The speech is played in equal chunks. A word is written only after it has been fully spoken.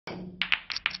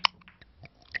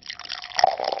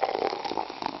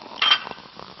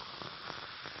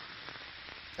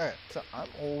Okay, so I'm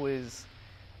always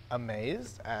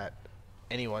amazed at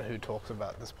anyone who talks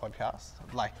about this podcast.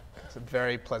 Like, it's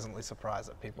very pleasantly surprised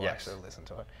that people actually listen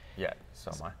to it. Yeah, so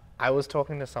am I. I was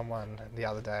talking to someone the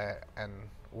other day and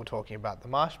we're talking about the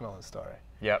marshmallow story.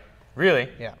 Yep. Really?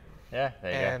 Yeah. Yeah,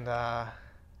 there you go.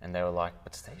 And they were like,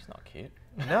 but Steve's not cute.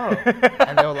 No.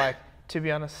 And they were like, to be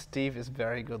honest, Steve is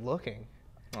very good looking.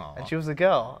 Aww. And she was a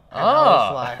girl. And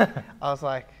I was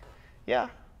like, yeah,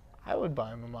 I would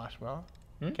buy him a marshmallow.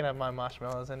 You can have my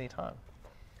marshmallows anytime.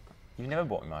 You've never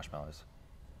bought me marshmallows.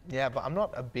 Yeah, but I'm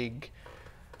not a big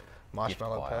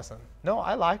marshmallow buyer. person. No,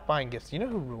 I like buying gifts. You know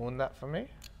who ruined that for me?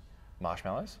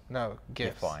 Marshmallows? No,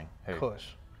 gifts. Gift buying. Who? Kush.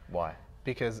 Why?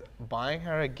 Because buying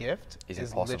her a gift Is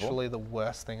is impossible? literally the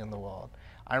worst thing in the world.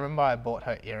 I remember I bought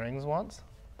her earrings once.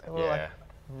 They were like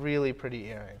really pretty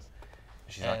earrings.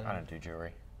 She's like, I don't do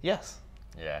jewelry. Yes.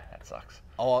 Yeah, that sucks.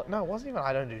 Oh, no, it wasn't even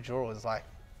I don't do jewelry. It was like,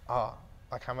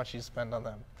 like how much you spend on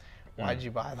them. Why'd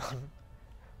you buy them?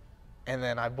 And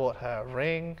then I bought her a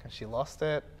ring and she lost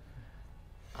it.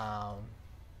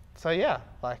 So yeah,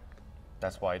 like.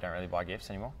 That's why you don't really buy gifts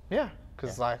anymore? Yeah,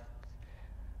 because like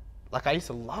I used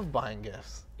to love buying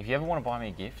gifts. If you ever want to buy me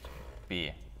a gift,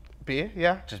 beer. Beer,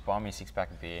 yeah. Just buy me a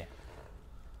 6-pack of beer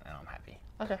and I'm happy.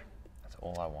 Okay. That's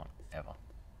all I want, ever.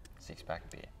 6-pack of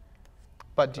beer.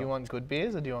 But do you want good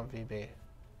beers or do you want VB?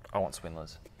 I want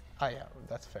Swindlers. Oh yeah,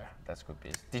 that's fair. That's good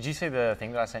beers. Did you see the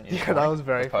thing that I sent you? Yeah, that was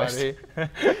very funny.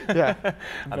 Yeah.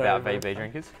 About very VB funny.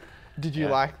 drinkers? Did you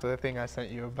like the thing I sent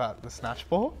you about the snatch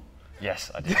ball? Yes,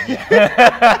 I did.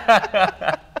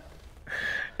 Yeah.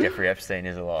 Jeffrey Epstein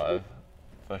is alive,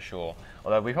 for sure.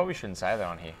 Although we probably shouldn't say that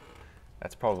on here.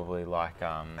 That's probably like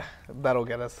that'll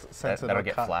get us censored. That'll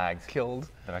get flagged. Killed.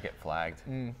 That'll get flagged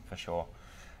for sure.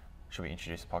 Should we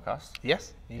introduce the podcast?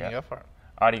 Yes, you can go for it.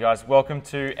 Alrighty, guys. Welcome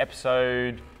to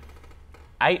episode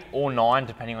 8 or 9,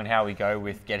 depending on how we go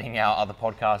with getting our other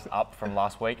podcast up from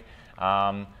last week.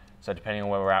 So depending on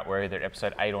where we're at, we're either at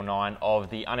episode 8 or 9 of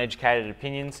the Uneducated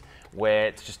Opinions, where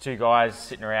it's just two guys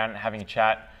sitting around having a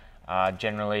chat.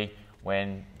 Generally,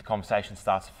 when the conversation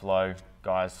starts to flow,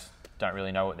 guys don't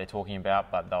really know what they're talking about,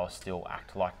 but they'll still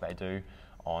act like they do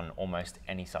on almost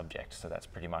any subject. So that's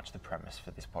pretty much the premise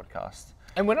for this podcast.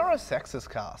 And we're not a sexist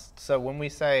cast. So when we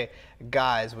say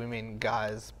guys, we mean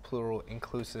guys, plural,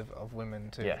 inclusive of women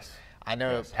too. Yes. I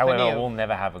know. Yes. However, we'll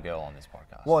never have a girl on this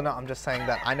podcast. Well, no, I'm just saying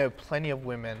that I know plenty of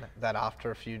women that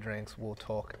after a few drinks will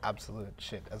talk absolute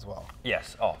shit as well.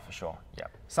 Yes. Oh, for sure. Yeah.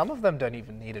 Some of them don't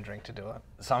even need a drink to do it.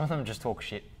 Some of them just talk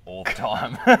shit all the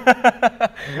time.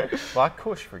 Like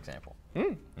Kush, for example.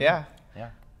 Yeah. Yeah.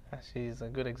 She's a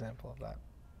good example of that.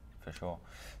 For sure.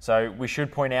 So we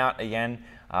should point out again,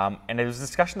 and it was a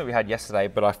discussion that we had yesterday,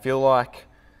 but I feel like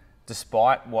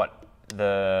despite what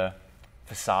the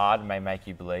facade may make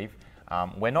you believe,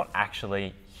 we're not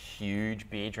actually huge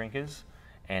beer drinkers,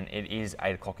 and it is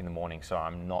 8 o'clock in the morning, so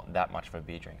I'm not that much of a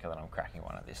beer drinker that I'm cracking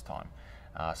one at this time.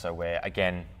 So we're,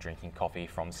 again, drinking coffee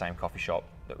from the same coffee shop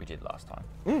that we did last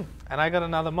time. And I got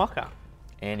another mocha.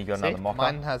 And you got another mocha?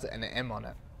 Mine has an M on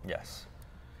it. Yes.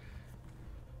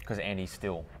 Because Andy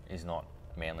still is not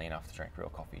manly enough to drink real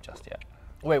coffee just yet.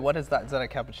 Wait, what is that? Is that a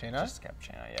cappuccino? Just a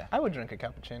cappuccino, yeah. I would drink a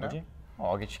cappuccino. Would you? Oh,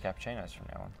 I'll get you cappuccinos from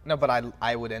now on. No, but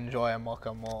I would enjoy a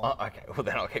mocha more. Oh, okay. Well,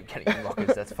 then I'll keep getting you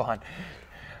mochas. That's fine.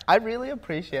 I really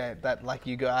appreciate that, like,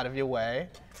 you go out of your way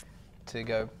to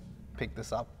go pick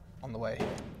this up on the way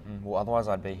here. Well, otherwise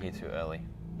I'd be here too early.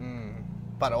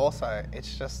 But also,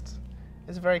 it's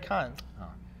very kind. Oh,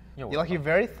 You're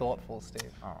very thoughtful,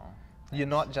 Steve. Oh, you're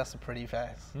not just a pretty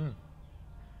face.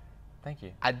 Thank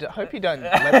you. I hope you don't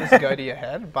let this go to your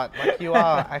head, but like you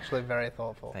are actually very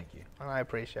thoughtful. Thank you. And I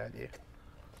appreciate you.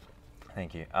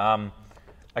 Thank you.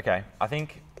 Okay, I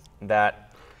think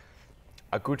that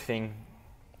a good thing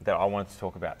that I wanted to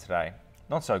talk about today,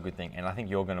 not so good thing, and I think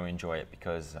you're going to enjoy it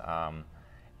because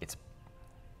it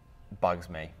bugs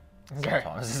me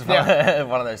sometimes. It's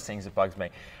one of those things that bugs me.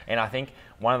 And I think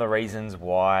one of the reasons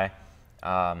why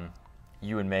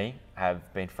you and me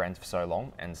have been friends for so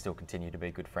long and still continue to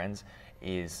be good friends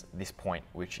is this point,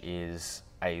 which is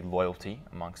a loyalty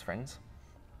amongst friends,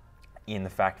 in the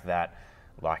fact that,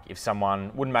 like, if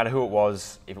someone, wouldn't matter who it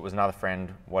was, if it was another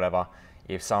friend, whatever,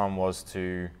 if someone was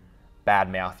to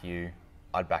badmouth you,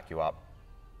 I'd back you up.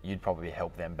 You'd probably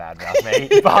help them badmouth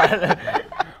me,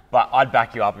 but I'd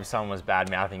back you up if someone was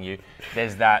badmouthing you.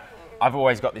 There's that, I've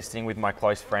always got this thing with my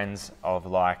close friends of,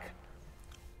 like,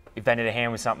 if they need a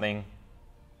hand with something,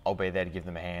 I'll be there to give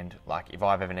them a hand. Like, if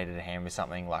I've ever needed a hand with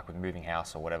something, like with moving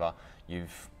house or whatever,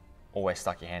 you've always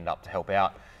stuck your hand up to help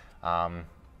out.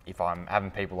 If I'm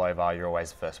having people over, you're always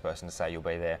the first person to say you'll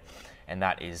be there. And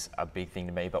that is a big thing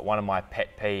to me. But one of my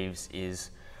pet peeves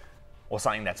is or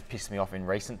something that's pissed me off in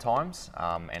recent times,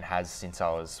 and has since I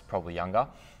was probably younger,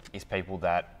 is people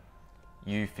that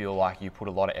you feel like you put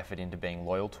a lot of effort into being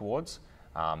loyal towards,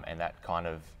 and that kind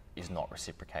of is not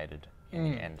reciprocated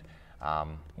in the end,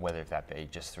 whether that be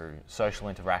just through social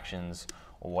interactions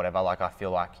or whatever. Like I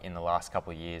feel like in the last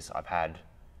couple of years, I've had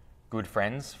good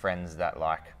friends that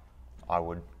like I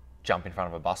would jump in front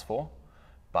of a bus for,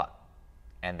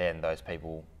 and then those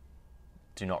people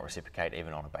do not reciprocate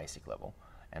even on a basic level,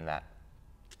 and that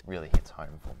really hits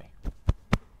home for me.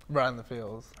 Right in the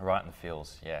feels. Right in the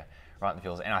feels, yeah. Right in the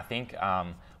feels. And I think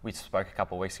we spoke a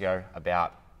couple of weeks ago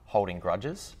about holding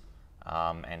grudges,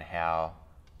 and how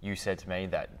you said to me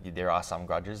that there are some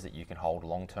grudges that you can hold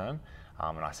long term.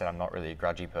 And I said I'm not really a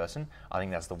grudgy person. I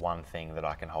think that's the one thing that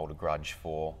I can hold a grudge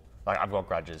for. Like I've got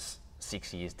grudges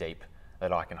 6 years deep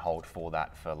that I can hold for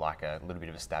that, for like a little bit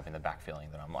of a stab in the back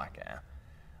feeling that I'm like,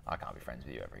 I can't be friends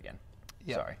with you ever again.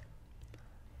 Yep. Sorry.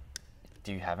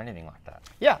 Do you have anything like that?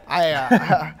 Yeah,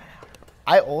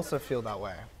 I also feel that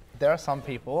way. There are some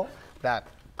people that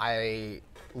I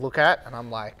look at and I'm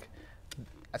like,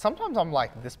 sometimes I'm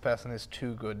like, this person is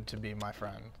too good to be my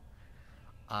friend.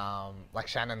 Like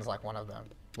Shannon's like one of them.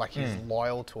 Like he's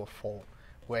loyal to a fault,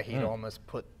 where he'd almost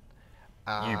put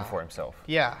you before himself.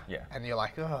 Yeah. Yeah. And you're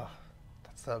like, oh,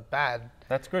 that's so bad.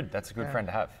 That's good. That's a good friend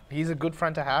to have. He's a good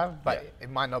friend to have, but it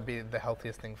might not be the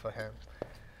healthiest thing for him.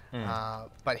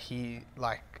 But he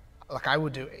like I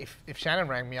would do if Shannon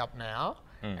rang me up now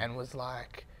and was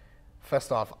like,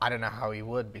 first off, I don't know how he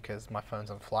would, because my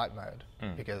phone's on flight mode,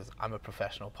 because I'm a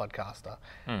professional podcaster.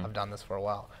 I've done this for a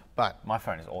while. But my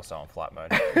phone is also on flight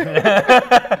mode.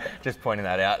 Just pointing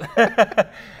that out.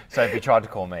 So if he tried to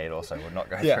call me, it also would not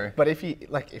go through. But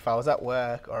if I was at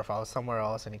work or if I was somewhere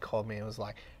else and he called me and was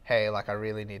like, hey, like I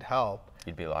really need help,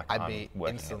 you'd be like, I'd I'm be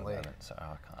working instantly. at the moment, so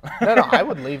I can't. No, I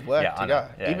would leave work to go.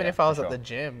 Yeah, Even if I was for at sure. the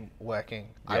gym working,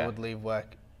 I would leave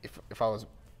work.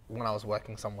 When I was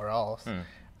working somewhere else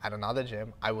at another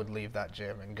gym, I would leave that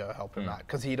gym and go help him out,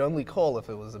 because he'd only call if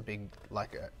it was a big,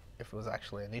 if it was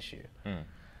actually an issue.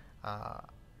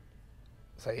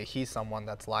 So he's someone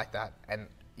that's like that. And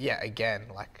yeah, again,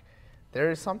 like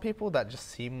there is some people that just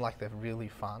seem like they're really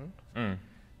fun,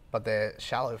 but they're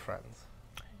shallow friends.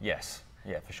 Yes,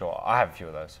 yeah, for sure. I have a few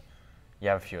of those. You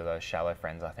have a few of those shallow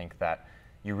friends. I think that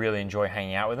you really enjoy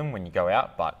hanging out with them when you go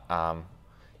out, but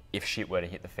if shit were to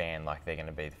hit the fan, like they're going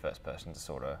to be the first person to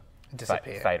sort of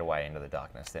fade away into the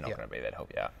darkness. They're not going to be there to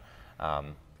help you out.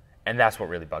 And that's what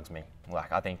really bugs me.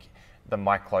 Like, I think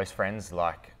my close friends,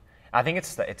 like, I think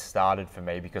it started for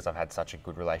me because I've had such a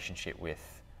good relationship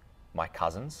with my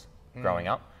cousins growing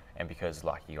up, and because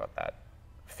like you got that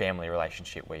family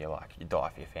relationship where you're like, you die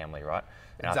for your family, right?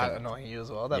 And Is that annoying you as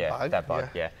well, that bug? That bug,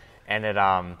 yeah. And it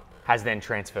has then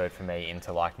transferred for me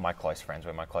into like my close friends,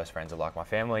 where my close friends are like my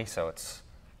family, so it's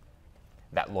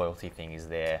that loyalty thing is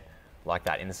there like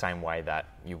that, in the same way that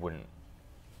you wouldn't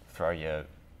throw your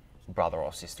brother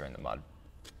or sister in the mud.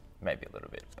 Maybe a little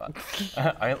bit, but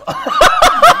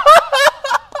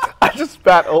I just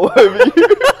spat all over you.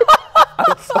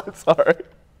 I'm so sorry.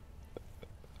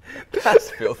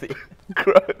 That's filthy.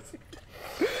 Gross.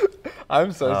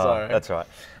 I'm so sorry. That's right.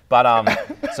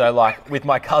 But so like with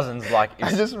my cousins, like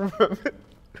I just remembered.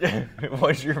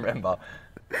 What did you remember?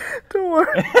 Don't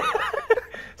worry.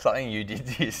 Something you did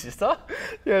to your sister?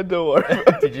 Yeah, don't worry.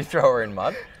 Did you throw her in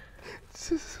mud?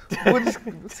 We'll just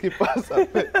skip past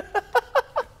that bit.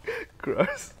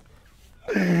 Gross.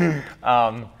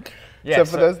 Yeah. So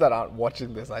for those that aren't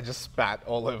watching this, I just spat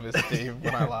all over Steve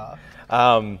when I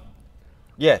laughed.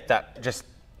 Yeah,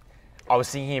 I was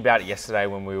thinking about it yesterday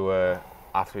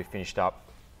after we finished up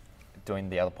doing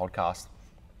the other podcast,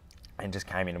 and just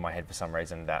came into my head for some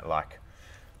reason that like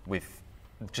with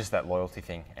just that loyalty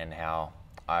thing, and how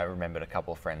I remembered a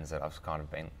couple of friends that I've kind of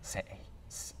been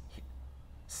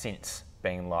since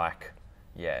being like,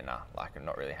 yeah, nah, like I'm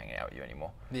not really hanging out with you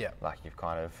anymore. Yeah. Like you've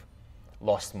kind of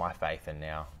lost my faith, and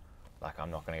now like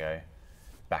I'm not going to go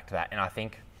back to that. And I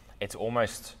think it's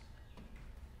almost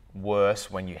worse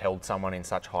when you held someone in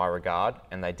such high regard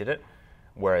and they did it.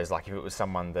 Whereas like if it was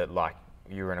someone that like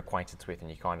you were an acquaintance with and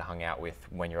you kind of hung out with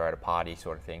when you're at a party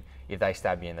sort of thing, if they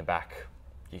stab you in the back,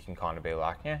 you can kind of be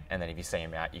like, yeah. And then if you see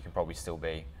them out, you can probably still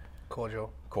be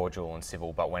cordial and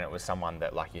civil. But when it was someone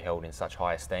that like you held in such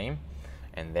high esteem,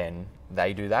 and then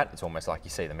they do that, it's almost like you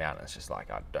see them out and it's just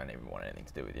like, I don't even want anything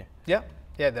to do with you. Yeah.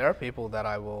 Yeah, there are people that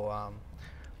I will,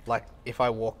 like if I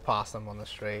walk past them on the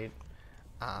street,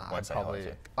 I'd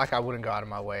probably, like I wouldn't go out of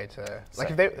my way to,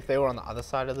 like if they were on the other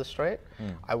side of the street,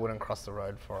 I wouldn't cross the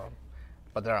road for them.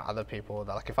 But there are other people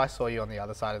that, like if I saw you on the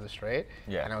other side of the street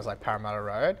and it was like Parramatta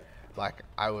Road, like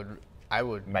I would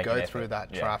go through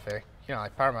that traffic, you know,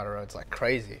 like Parramatta Road's like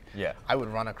crazy. Yeah. I would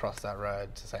run across that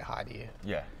road to say hi to you.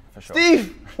 Yeah, for sure.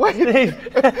 Steve! Wait!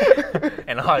 Steve!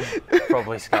 And I'd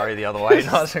probably scurry the other way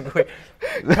nice and quick.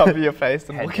 Cover your face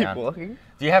and Head keep down. walking.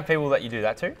 Do you have people that you do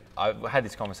that to? I had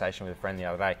this conversation with a friend the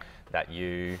other day that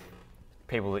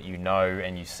people that you know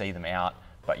and you see them out,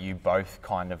 but you both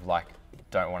kind of like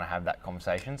don't want to have that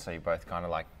conversation, so you both kind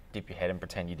of like dip your head and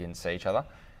pretend you didn't see each other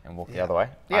and walk the other way. I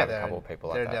Yeah, have a couple of people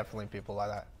like there that. are definitely people like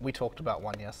that. We talked about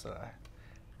one yesterday,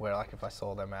 where like if I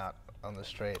saw them out on the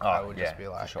street, I would just be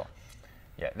like, for sure.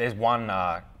 Yeah, there's one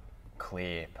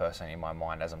clear person in my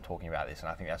mind as I'm talking about this, and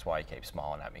I think that's why you keep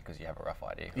smiling at me, because you have a rough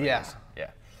idea. Who it is. Yeah.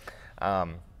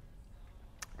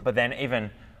 But then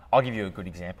even, I'll give you a good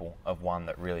example of one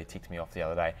that really ticked me off the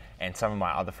other day, and some of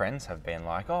my other friends have been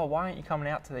like, oh, why aren't you coming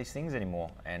out to these things anymore?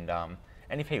 And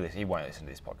if he won't listen to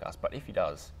this podcast, but if he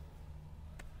does,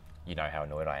 you know how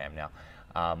annoyed I am now.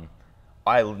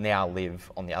 I now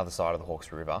live on the other side of the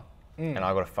Hawkesbury River, and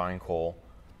I got a phone call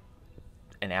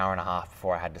an hour and a half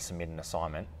before I had to submit an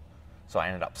assignment. So I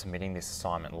ended up submitting this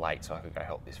assignment late so I could go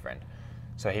help this friend.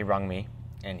 So he rung me,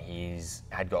 and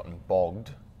had gotten bogged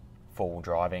four-wheel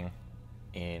driving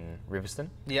in Riverstone.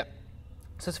 yep,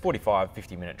 So it's a 45,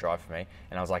 50-minute drive for me.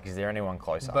 And I was like, is there anyone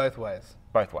closer? both ways.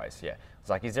 Both ways, yeah. I was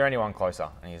like, is there anyone closer?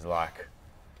 And he's like,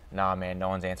 nah, man, no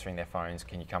one's answering their phones.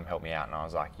 Can you come help me out? And I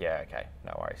was like, yeah, okay,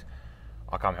 no worries.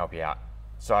 I'll come help you out.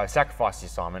 So I sacrificed the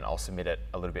assignment. I'll submit it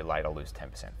a little bit late. I'll lose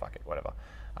 10%, fuck it, whatever.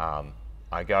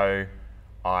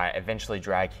 I eventually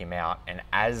drag him out. And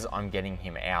as I'm getting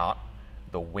him out,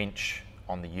 the winch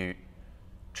on the ute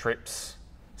trips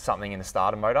something in the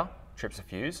starter motor, trips a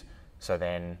fuse. So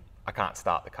then I can't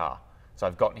start the car. So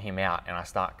I've gotten him out and I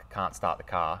can't start the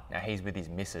car. Now he's with his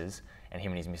missus, and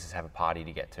him and his missus have a party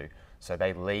to get to. So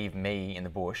they leave me in the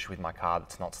bush with my car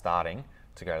that's not starting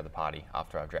to go to the party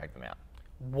after I've dragged them out.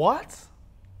 What?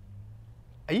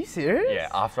 Are you serious? Yeah,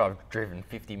 after I've driven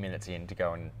 50 minutes in to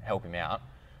go and help him out,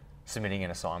 submitting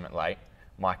an assignment late,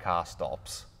 my car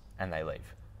stops and they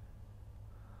leave.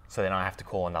 So then I have to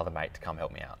call another mate to come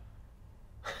help me out.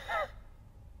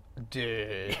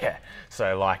 Dude. Yeah.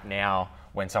 So like now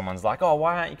when someone's like, oh,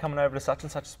 why aren't you coming over to such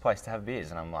and such a place to have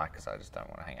beers? And I'm like, because I just don't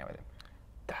want to hang out with him.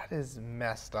 That is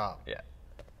messed up. Yeah.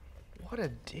 What a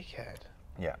dickhead.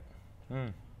 Yeah.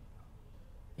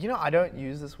 You know, I don't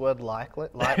use this word lightly.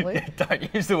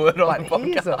 Don't use the word on the But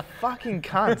he is podcast. a fucking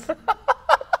cunt.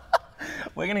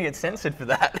 We're going to get censored for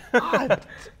that.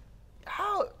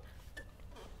 How?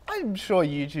 I'm sure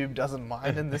YouTube doesn't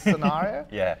mind in this scenario.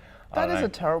 Yeah. That is a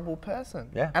terrible person.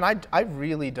 Yeah. And I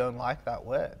really don't like that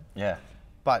word. Yeah.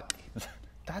 But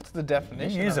that's the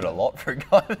definition. You use of it a lot for a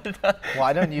guy that does. Well,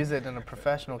 I don't use it in a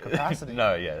professional capacity.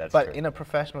 No, yeah, that's But true. in a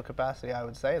professional capacity, I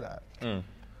would say that.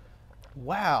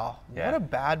 Wow. Yeah. What a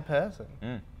bad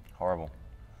person. Horrible.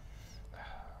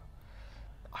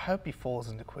 I hope he falls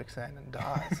into quicksand and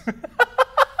dies.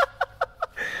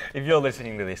 If you're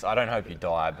listening to this, I don't hope you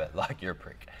die, but like you're a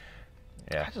prick.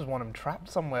 Yeah. I just want him trapped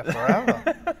somewhere forever.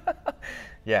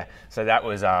 Yeah. So that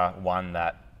was one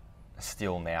that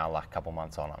still now, like a couple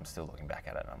months on, I'm still looking back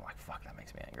at it and I'm like, fuck, that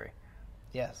makes me angry.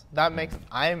 Yes. That makes...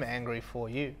 I'm angry for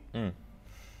you.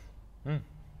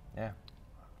 Yeah.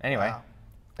 Anyway. Wow.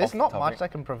 There's off not topic. much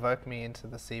that can provoke me into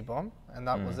the C-bomb, and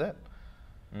that was it.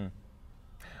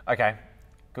 Okay,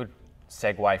 good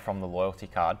segue from the loyalty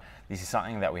card. This is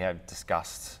something that we have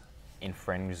discussed in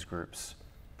friends groups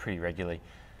pretty regularly.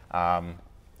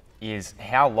 Is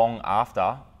how long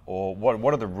after, or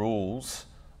what are the rules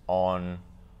on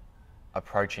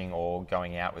approaching or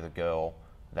going out with a girl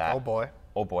that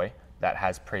Or boy. that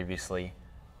has previously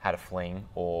had a fling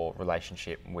or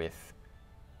relationship with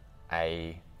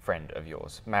a friend of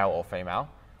yours, male or female,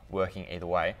 working either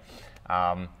way.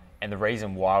 And the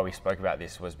reason why we spoke about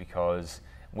this was because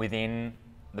within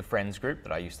the friends group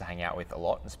that I used to hang out with a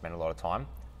lot and spend a lot of time,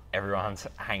 everyone's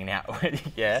hanging out with,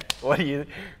 yeah, what do you,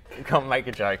 come make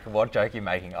a joke. What joke are you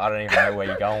making? I don't even know where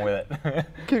you're going with it.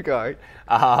 Keep going.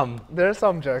 There are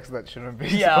some jokes that shouldn't be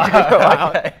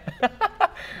Yeah,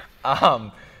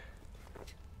 okay.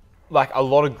 Like a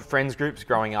lot of friends groups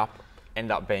growing up end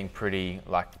up being pretty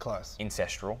like Close.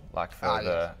 ancestral, like for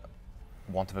the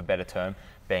want of a better term,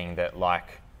 being that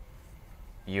like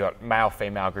you got male,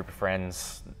 female group of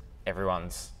friends,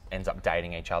 everyone's ends up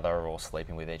dating each other or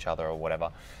sleeping with each other or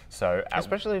whatever. So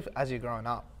Especially as you're growing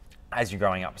up. as you're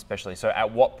growing up, especially. So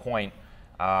at what point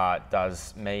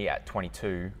does me at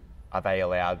 22, are they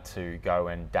allowed to go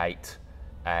and date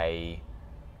a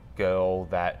girl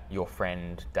that your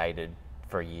friend dated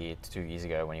for a year to 2 years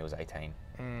ago when he was 18?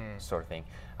 Sort of thing.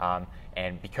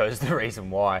 And because the reason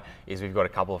why is we've got a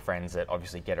couple of friends that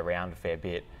obviously get around a fair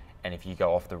bit, And if you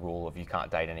go off the rule of you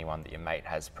can't date anyone that your mate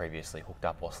has previously hooked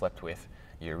up or slept with,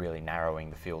 you're really narrowing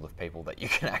the field of people that you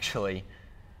can actually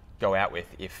go out with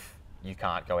if you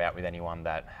can't go out with anyone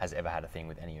that has ever had a thing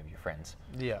with any of your friends.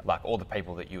 Yeah. Like all the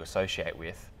people that you associate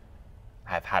with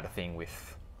have had a thing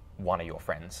with one of your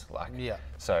friends. Like, yeah.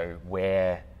 So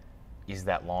where is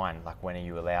that line? Like, when are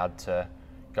you allowed to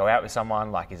go out with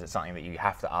someone? Like, is it something that you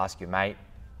have to ask your mate?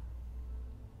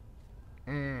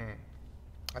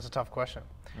 That's a tough question.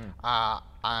 I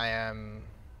am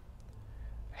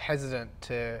hesitant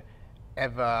to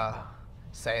ever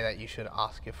say that you should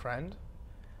ask your friend,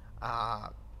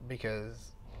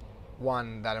 because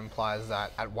one, that implies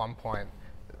that at one point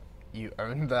you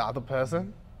own the other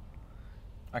person.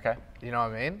 Okay. You know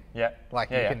what I mean? Yeah.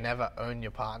 Like you can never own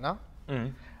your partner.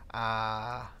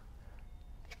 At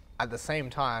the same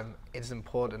time, it's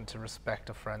important to respect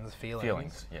a friend's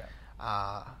feelings. Yeah.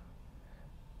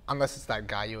 Unless it's that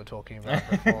guy you were talking about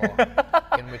before,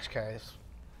 in which case,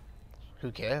 who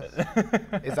cares?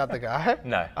 Is that the guy?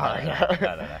 No.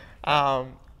 No.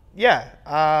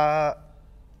 Yeah.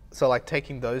 So like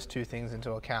taking those two things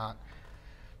into account,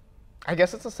 I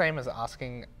guess it's the same as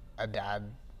asking a dad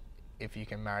if you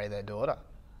can marry their daughter.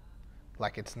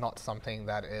 Like it's not something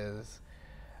that is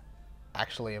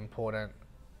actually important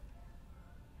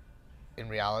in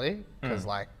reality, because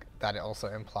like that also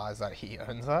implies that he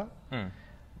owns her.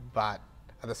 But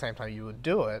at the same time, you would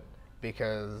do it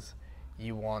because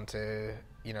you want to,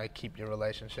 you know, keep your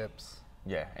relationships.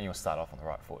 Yeah, and you'll start off on the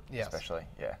right foot, Yes. especially.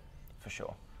 Yeah, for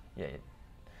sure. Yeah, you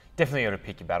definitely got to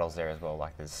pick your battles there as well.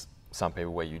 Like there's some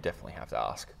people where you definitely have to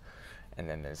ask, and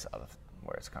then there's other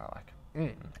where it's kind of like,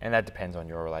 and that depends on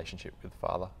your relationship with the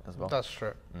father as well. That's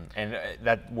true. And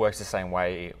that works the same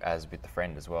way as with the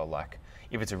friend as well. Like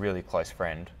if it's a really close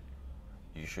friend,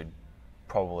 you should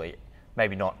probably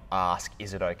maybe not ask,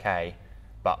 is it okay,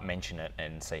 but mention it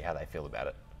and see how they feel about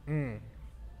it.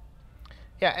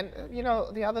 Yeah, and you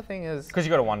know, the other thing is... Because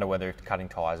you've got to wonder whether cutting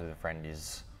ties with a friend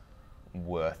is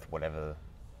worth whatever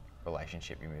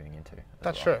relationship you're moving into.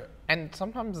 That's true. And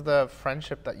sometimes the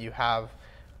friendship that you have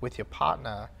with your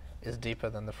partner is deeper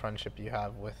than the friendship you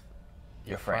have with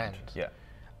your friend. Yeah.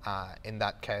 In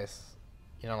that case,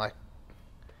 you know, like,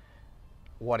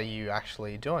 what are you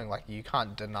actually doing? Like, you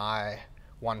can't deny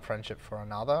one friendship for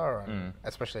another, and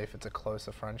especially if it's a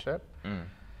closer friendship.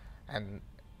 And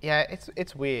yeah,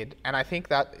 it's weird. And I think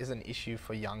that is an issue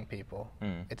for young people.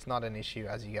 It's not an issue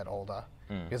as you get older.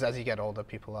 Because as you get older,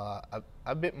 people are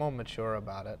a bit more mature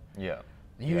about it. Yeah.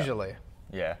 Usually.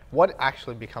 Yeah. What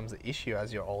actually becomes the issue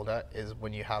as you're older is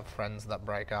when you have friends that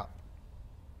break up.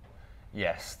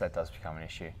 Yes, that does become an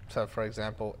issue. So for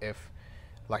example, if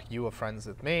like you were friends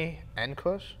with me and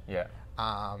Kush, Yeah.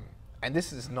 and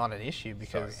this is not an issue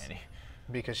because Sorry, Annie.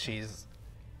 because she's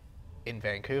in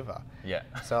Vancouver. Yeah.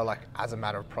 So like as a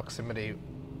matter of proximity,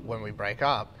 when we break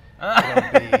up,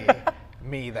 it'll be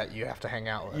me that you have to hang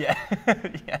out with. Yeah.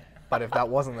 Yeah. But if that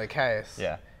wasn't the case,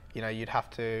 Yeah. you know, you'd have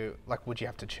to, like, would you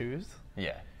have to choose?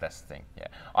 Yeah, that's the thing. Yeah,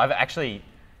 I've actually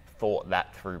thought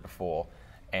that through before,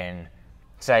 and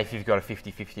say if you've got a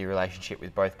 50-50 relationship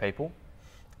with both people,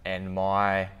 and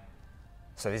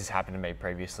so this has happened to me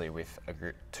previously with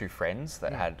two friends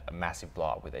that had a massive blow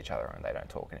up with each other, and they don't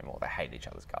talk anymore. They hate each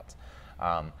other's guts,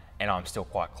 and I'm still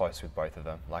quite close with both of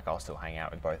them. Like I'll still hang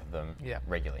out with both of them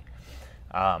regularly.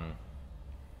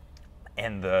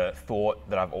 And the thought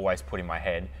that I've always put in my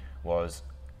head was,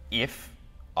 if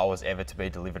I was ever to be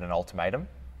delivered an ultimatum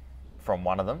from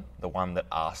one of them, the one that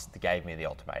gave me the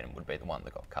ultimatum would be the one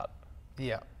that got cut.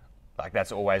 Yeah. Like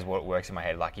that's always what works in my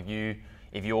head. Like if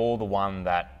you're the one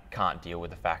that can't deal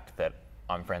with the fact that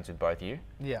I'm friends with both of you,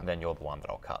 then you're the one that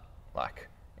I'll cut. Like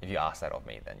if you ask that of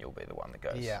me, then you'll be the one that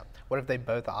goes. Yeah. What if they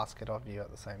both ask it of you at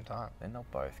the same time? Then they'll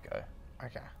both go.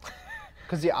 Okay.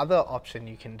 Because the other option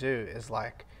you can do is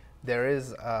like, there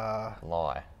is a...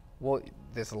 Lie. Well,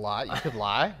 there's a lie. You could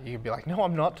lie. You could be like, no,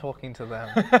 I'm not talking to them.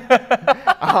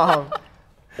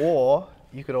 Or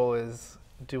you could always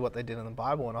do what they did in the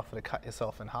Bible and offer to cut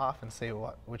yourself in half and see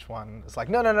which one. It's like,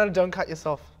 no, don't cut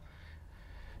yourself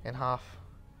in half.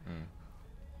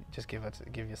 Just give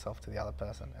yourself to the other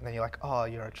person. And then you're like, oh,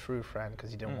 you're a true friend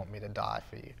because you didn't want me to die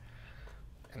for you.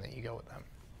 And then you go with them.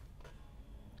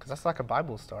 Because that's like a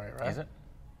Bible story, right? Is it?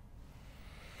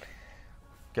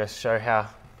 Goes to show how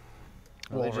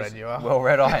well-read you are.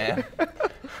 Well-read I am.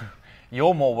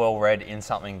 You're more well-read in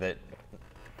something that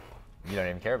you don't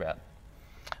even care about.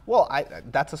 Well,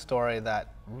 that's a story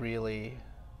that really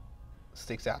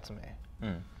sticks out to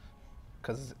me.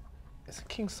 Because is it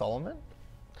King Solomon?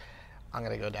 I'm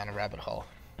going to go down a rabbit hole.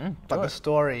 But the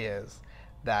story is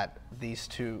that these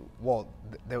two,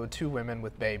 there were two women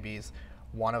with babies.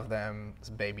 one of them's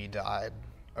baby died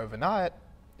overnight.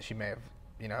 She may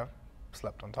have,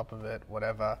 slept on top of it,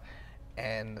 whatever.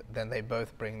 And then they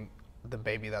both bring the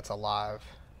baby that's alive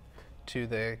to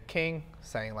the king,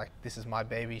 saying like, this is my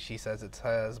baby. She says it's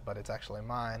hers, but it's actually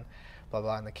mine, blah,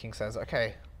 blah. And the king says,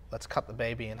 okay, let's cut the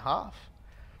baby in half,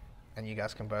 and you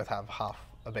guys can both have half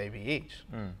a baby each.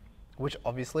 Which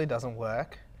obviously doesn't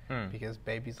work because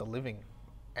babies are living,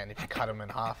 and if you cut them in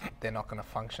half, they're not going to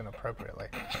function appropriately.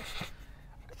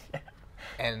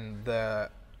 And the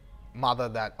mother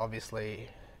that obviously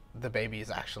the baby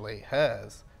is actually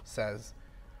hers says,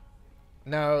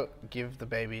 no, give the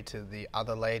baby to the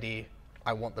other lady.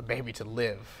 I want the baby to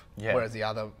live. Yeah. Whereas the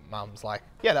other mum's like,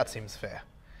 yeah, that seems fair.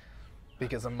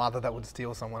 Because a mother that would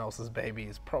steal someone else's baby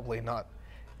is probably not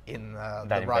in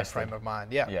the right frame of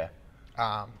mind. Yeah.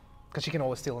 Yeah. Because she can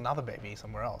always steal another baby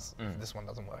somewhere else if this one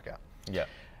doesn't work out. Yeah.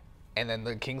 And then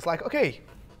the king's like, okay,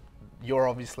 you're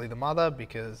obviously the mother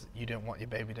because you don't want your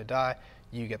baby to die.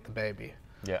 You get the baby.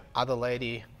 Yeah. Other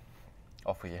lady,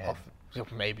 Off with your head.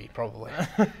 maybe, probably,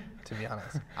 to be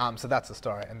honest. So that's the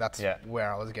story, and that's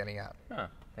where I was getting at. Oh,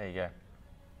 there you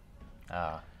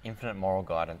go. Infinite moral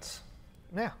guidance.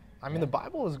 Yeah. I mean, the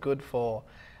Bible is good for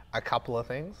a couple of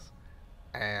things,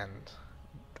 and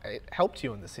it helped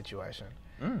you in this situation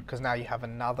because now you have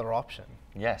another option.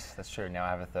 Yes, that's true. Now I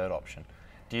have a third option.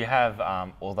 Do you have,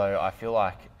 although I feel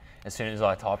like as soon as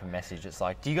I type a message, it's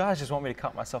like, do you guys just want me to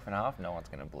cut myself in half? No one's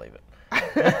going to believe it.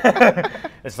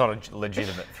 It's not a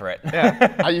legitimate threat.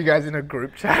 Yeah. Are you guys in a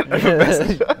group chat?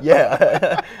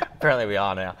 Yeah. Apparently we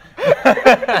are now.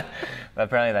 But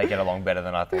apparently they get along better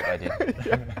than I thought they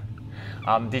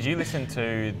did. Did you listen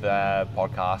to the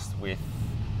podcast with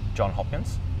John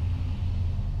Hopkins?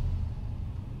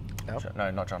 Nope.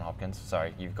 No, not John Hopkins.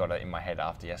 Sorry, you've got it in my head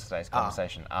after yesterday's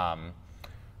conversation.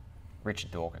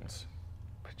 Richard Dawkins.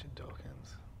 Richard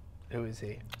Dawkins. Who is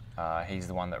he? He's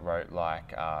the one that wrote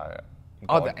like...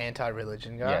 the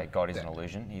anti-religion guy? Yeah, God is an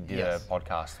Illusion. He did a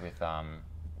podcast with Rogan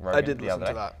I did the listen other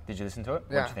day. to that. Did you listen to it?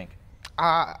 Yeah. What did you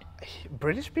think?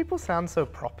 British people sound so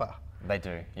proper. They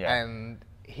do, yeah. And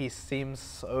he seems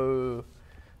so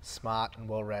smart and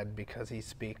well-read because he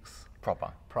speaks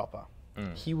Proper.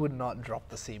 He would not drop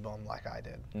the C-bomb like I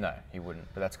did. No, he wouldn't.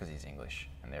 But that's because he's English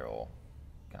and they're all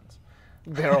guns.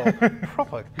 They're all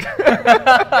proper.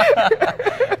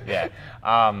 Yeah.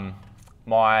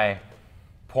 My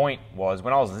point was,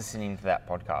 when I was listening to that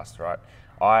podcast, right,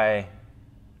 I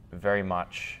very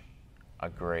much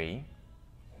agree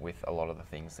with a lot of the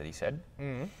things that he said,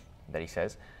 that he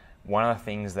says. One of the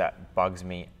things that bugs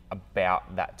me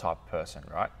about that type of person,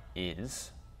 right,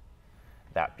 is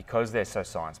that because they're so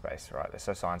science-based, right, they're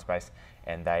so science-based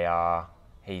and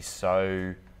he's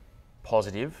so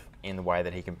positive in the way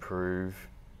that he can prove,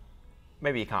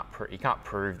 maybe you can't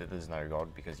prove that there's no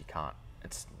God because you can't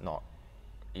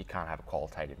have a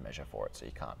qualitative measure for it, so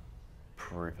you can't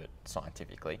prove it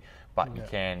scientifically, but you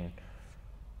can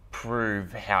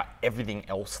prove how everything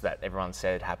else that everyone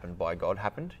said happened by God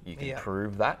happened. You can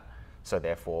prove that, so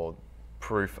therefore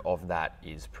proof of that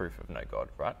is proof of no God,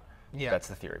 right? Yeah. That's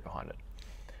the theory behind it.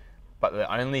 But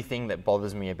the only thing that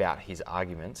bothers me about his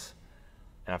arguments,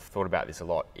 and I've thought about this a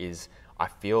lot, is I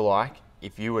feel like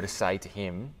if you were to say to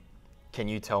him, can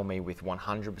you tell me with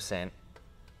 100%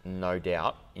 no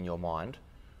doubt in your mind,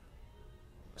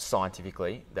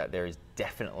 scientifically, that there is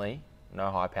definitely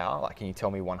no high power? Like, can you tell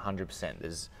me 100%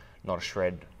 there's not a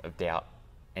shred of doubt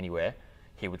anywhere?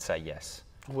 He would say yes.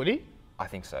 Would he? I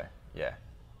think so, yeah.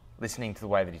 Listening to the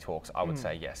way that he talks, I would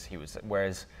say yes.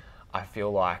 Whereas I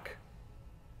feel like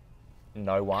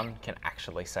no one can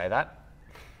actually say that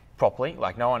properly.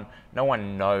 Like no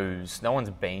one knows, no one's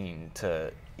been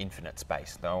to infinite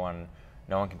space. No one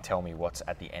can tell me what's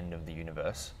at the end of the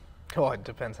universe. Oh, it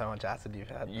depends how much acid you've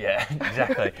had. Yeah,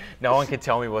 exactly. No one can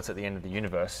tell me what's at the end of the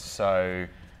universe. So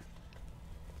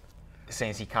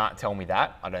since he can't tell me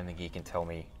that, I don't think he can tell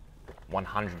me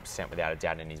 100% without a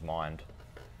doubt in his mind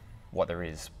what there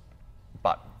is.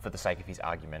 But for the sake of his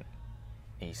argument,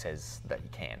 he says that he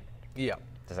can. Yeah.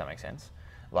 Does that make sense?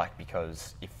 Like,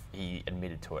 because if he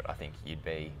admitted to it, I think you'd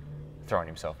be throwing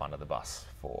himself under the bus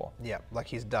for like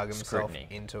he's dug himself scrutiny.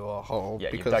 Into a hole. Yeah,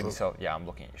 you've dug yourself. Yeah, I'm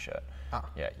looking at your shirt. Ah.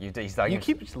 Yeah, he's dug. You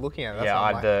keep looking at it. That's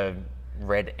yeah, what the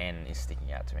red N is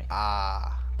sticking out to me.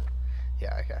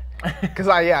 Yeah, okay. Because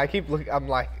I keep looking. I'm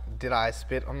like, did I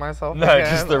spit on myself? No,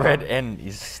 again? Just the red N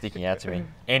is sticking out to me.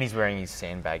 And he's wearing his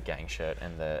Sandbag Gang shirt,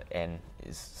 and the N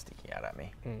is sticking out at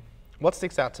me. What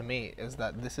sticks out to me is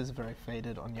that this is very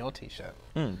faded on your T-shirt.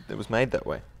 It was made that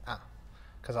way.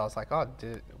 Because I was like,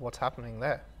 what's happening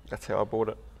there? That's how I bought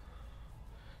it.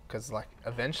 Because like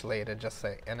eventually it'd just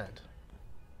say Enid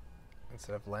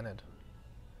instead of Leonard.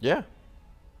 Yeah.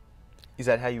 Is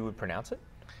that how you would pronounce it?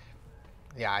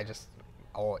 Yeah,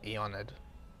 or Eonid.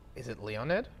 Is it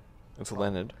Leonid? It's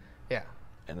Leonid. Yeah.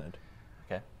 Leonid.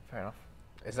 Okay, fair enough.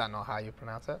 Is that not how you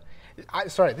pronounce it?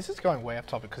 Sorry, this is going way off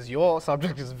topic because your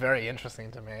subject is very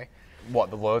interesting to me.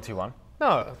 What, the loyalty one?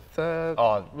 No, the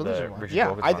religion one. Richard Yeah,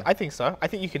 Dawkins one. I think so. I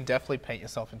think you can definitely paint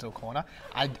yourself into a corner.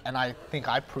 And I think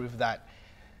I proved that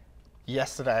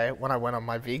yesterday when I went on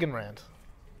my vegan rant.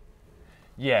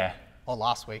 Yeah. Or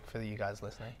last week for you guys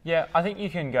listening. Yeah, I think you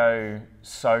can go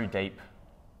so deep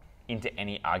into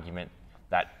any argument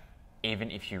that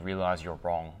even if you realise you're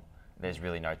wrong, there's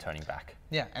really no turning back.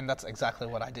 Yeah, and that's exactly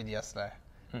what I did yesterday.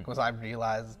 Because I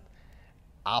realised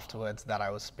afterwards that I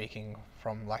was speaking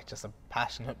from like just a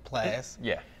passionate place.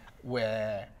 Yeah.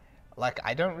 Where like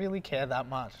I don't really care that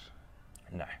much.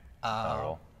 No, not at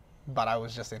all. But I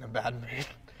was just in a bad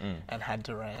mood and had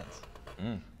to rant.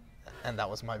 And that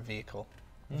was my vehicle.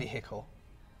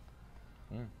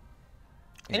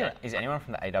 Anyway, Is anyone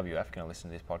from the AWF going to listen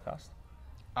to this podcast?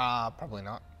 Probably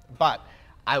not. But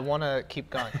I want to keep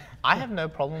going. I have no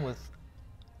problem with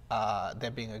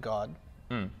there being a God.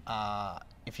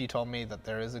 If you told me that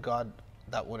there is a God,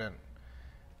 that wouldn't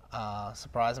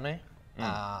surprise me.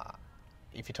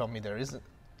 If you told me there isn't,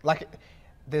 like,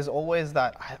 there's always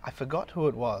that. I forgot who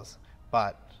it was,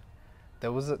 but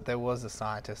there was a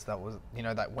scientist that was,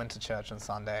 that went to church on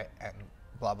Sunday and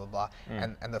blah blah blah,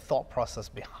 and the thought process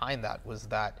behind that was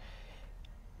that,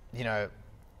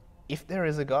 if there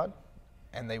is a God,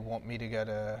 and they want me to go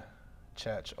to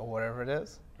church or whatever it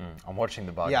is. I'm watching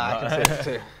the bug. Yeah, I can see it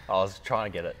too. I was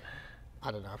trying to get it.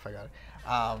 I don't know if I got it,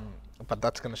 but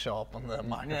that's going to show up on the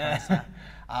microphone.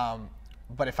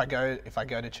 But if I go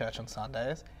to church on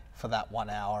Sundays for that 1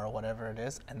 hour or whatever it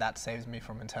is, and that saves me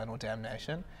from eternal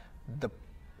damnation, the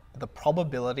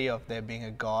probability of there being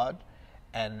a God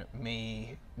and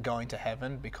me going to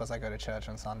heaven because I go to church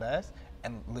on Sundays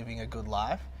and living a good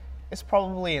life is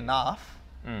probably enough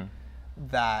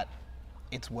that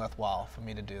it's worthwhile for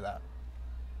me to do that.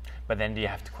 But then do you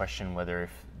have to question whether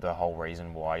if the whole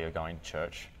reason why you're going to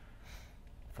church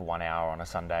for 1 hour on a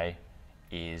Sunday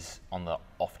is on the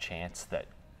off chance that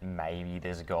maybe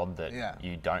there's a God that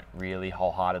you don't really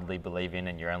wholeheartedly believe in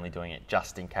and you're only doing it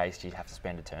just in case you have to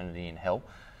spend eternity in hell?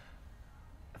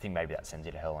 I think maybe that sends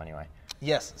you to hell anyway.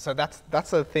 Yes, so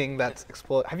that's a thing that's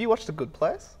explored. Have you watched The Good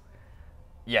Place?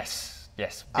 Yes.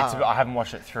 I haven't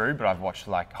watched it through, but I've watched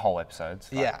like whole episodes.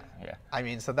 Yeah. I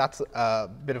mean, so that's a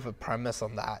bit of a premise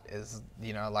on that is,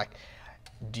 like,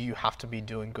 do you have to be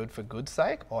doing good for good's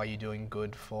sake, or are you doing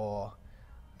good for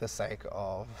the sake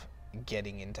of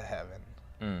getting into heaven?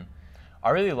 I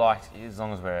really liked, as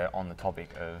long as we're on the topic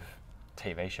of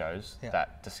TV shows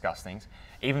that discuss things,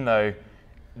 even though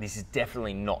this is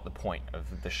definitely not the point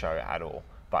of the show at all,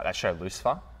 but that show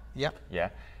Lucifer. Yep. Yeah.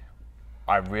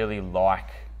 I really like,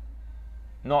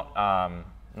 not that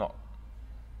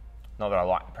I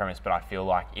like the premise, but I feel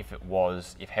like if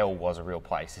hell was a real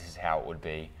place, this is how it would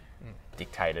be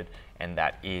dictated, and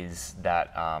that is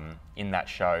that in that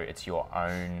show, it's your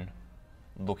own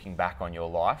looking back on your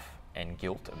life and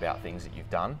guilt about things that you've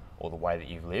done or the way that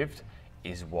you've lived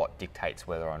is what dictates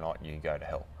whether or not you go to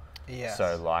hell. Yes.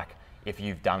 So like, if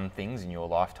you've done things in your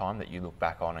lifetime that you look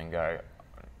back on and go,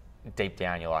 deep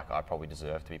down, you're like, I probably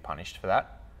deserve to be punished for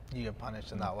that. You get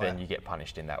punished in that way. Then you get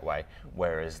punished in that way.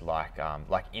 Whereas like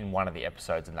in one of the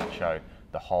episodes in that show,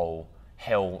 the whole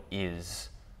hell is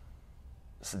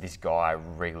this guy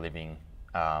reliving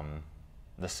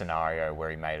the scenario where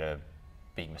he made a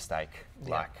big mistake,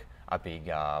 like a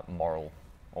big moral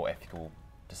or ethical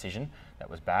decision that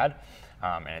was bad.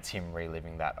 And it's him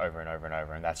reliving that over and over and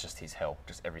over, and that's just his hell.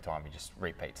 Just every time he just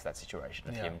repeats that situation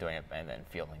of him doing it and then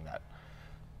feeling that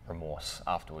remorse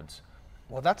afterwards.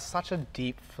 Well, that's such a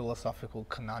deep philosophical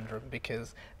conundrum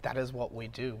because that is what we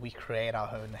do. We create our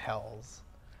own hells.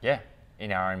 Yeah,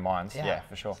 in our own minds. Yeah,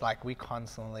 for sure. It's like we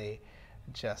constantly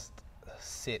just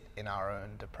sit in our own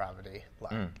depravity.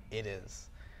 Like it is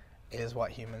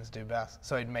what humans do best.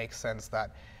 So it makes sense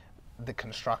that the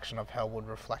construction of hell would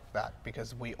reflect that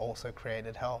because we also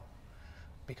created hell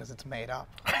because it's made up.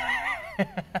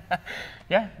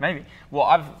 Yeah, maybe. Well,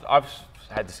 I've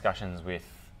had discussions with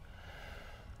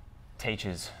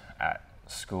teachers at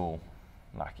school,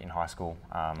 like in high school.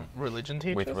 Religion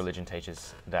teachers? With religion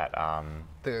teachers that...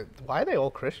 why are they all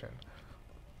Christian?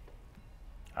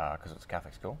 Because it's a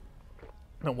Catholic school.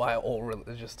 No, why are all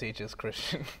religious teachers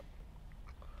Christian?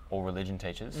 All religion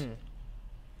teachers?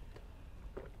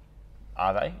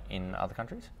 Are they in other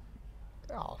countries?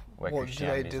 Oh, Where well,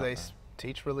 Christianity do they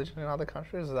teach religion in other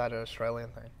countries? Or is that an Australian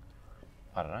thing?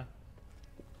 I don't know.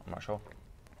 I'm not sure.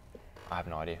 I have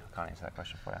no idea. I can't answer that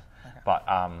question for you. Okay. But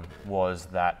was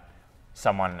that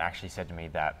someone actually said to me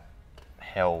that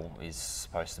hell is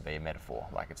supposed to be a metaphor.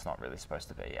 Like it's not really supposed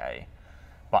to be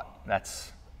but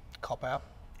that's Cop out.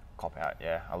 Cop out,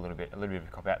 yeah, a little bit of a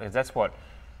cop out. Because that's what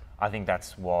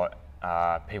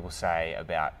people say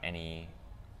about any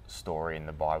story in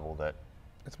the Bible that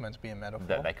it's meant to be a metaphor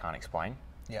that they can't explain.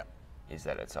 Yeah, is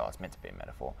that it's meant to be a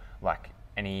metaphor. Like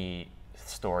any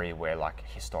story where like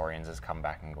historians has come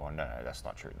back and gone, no, that's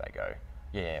not true. They go,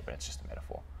 yeah, but it's just a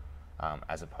metaphor,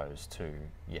 as opposed to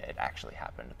it actually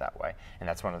happened that way. And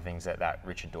that's one of the things that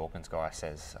Richard Dawkins guy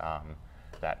says,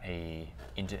 that he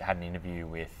had an interview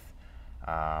with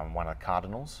one of the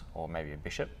cardinals or maybe a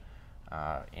bishop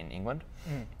in England,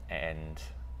 and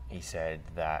he said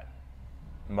that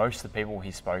most of the people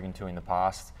he's spoken to in the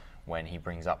past, when he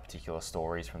brings up particular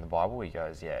stories from the Bible, he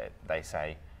goes, they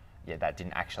say, that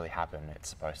didn't actually happen. It's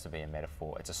supposed to be a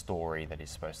metaphor. It's a story that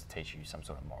is supposed to teach you some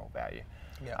sort of moral value.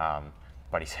 Yeah.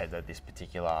 But he said that this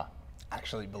particular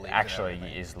actually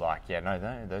is like,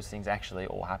 no, those things actually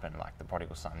all happen. Like the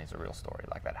prodigal son is a real story.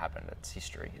 Like that happened. It's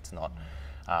history. It's not.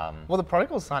 Well, the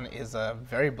prodigal son is a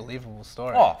very believable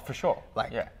story. Oh, for sure.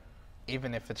 Like,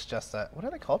 even if it's just what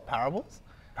are they called? Parables?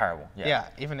 Parable, yeah. Yeah,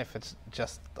 even if it's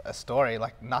just a story,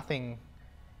 like nothing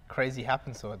crazy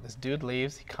happens to it. This dude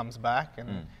leaves, he comes back,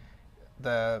 and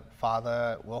the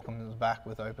father welcomes him back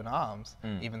with open arms,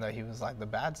 even though he was like the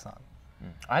bad son.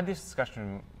 I had this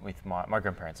discussion with my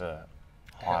grandparents are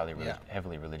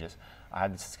heavily religious. I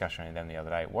had this discussion with them the other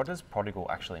day. What does prodigal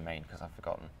actually mean? Because I've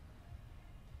forgotten.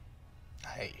 I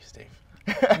hate you, Steve.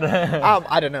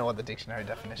 I don't know what the dictionary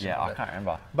definition is. Yeah, I can't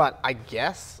remember. But I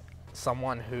guess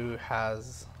someone who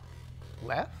has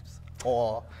left,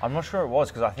 or I'm not sure it was,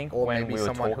 because I think when we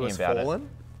were talking about fallen, it,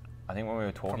 I think when we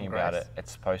were talking about it,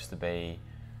 it's supposed to be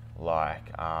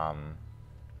like, I'm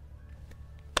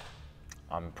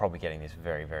probably getting this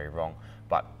very, very wrong,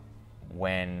 but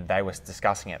when they were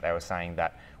discussing it, they were saying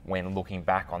that when looking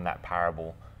back on that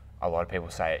parable, a lot of people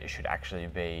say it should actually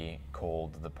be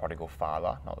called the prodigal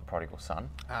father, not the prodigal son.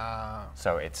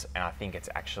 So and I think it's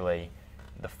actually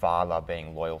the father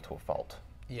being loyal to a fault.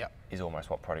 Yeah, is almost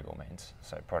what prodigal means.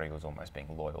 So prodigal is almost being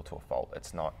loyal to a fault.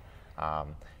 It's not,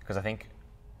 because I think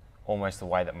almost the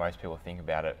way that most people think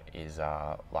about it is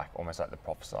like almost like the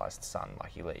prophesized son,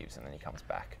 like he leaves and then he comes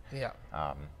back. Yeah.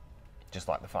 Just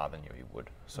like the father knew he would,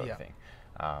 sort of thing.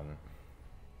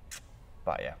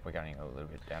 But yeah, we're going a little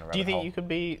bit down a rabbit hole. Do you think you could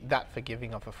be that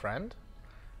forgiving of a friend?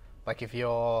 Like if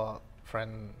your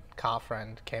car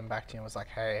friend came back to you and was like,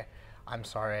 hey, I'm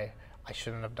sorry, I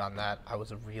shouldn't have done that. I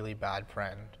was a really bad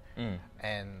friend.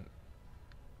 And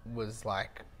was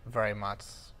like very much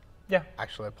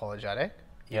actually apologetic.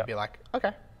 You'd be like,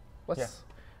 okay, let's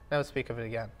never speak of it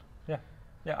again. Yeah,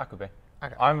 I could be.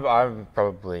 Okay. I'm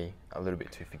probably a little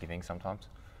bit too forgiving sometimes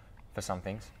for some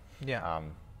things. Yeah.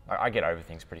 I get over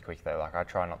things pretty quick though. Like I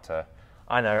try not to.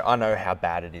 I know how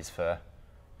bad it is for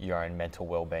your own mental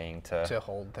well-being to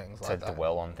hold things like that. To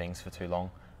dwell on things for too long.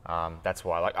 That's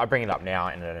why, like, I bring it up now,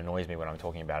 and it annoys me when I'm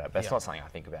talking about it. But it's not something I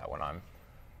think about when I'm.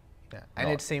 Yeah, and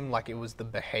it seemed like it was the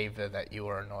behaviour that you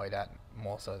were annoyed at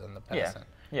more so than the person.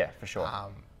 Yeah, for sure.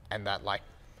 And that like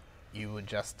you would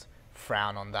just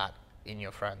frown on that in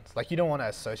your friends. Like you don't want to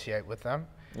associate with them.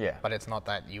 Yeah. But it's not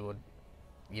that you would,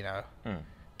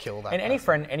 kill that. And any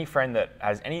friend that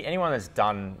has anyone that's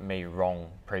done me wrong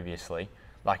previously,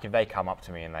 like if they come up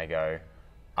to me and they go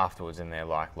afterwards and they're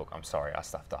like, look, I'm sorry, I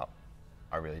stuffed up.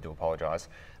 I really do apologise.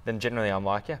 Then generally I'm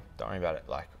like, yeah, don't worry about it.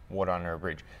 Like water under a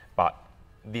bridge. But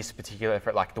this particular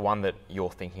friend, like the one that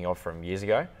you're thinking of from years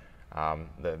ago,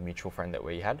 the mutual friend that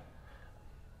we had,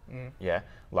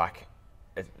 like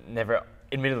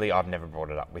admittedly I've never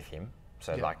brought it up with him.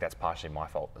 So like that's partially my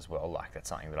fault as well. Like that's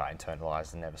something that I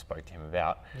internalised and never spoke to him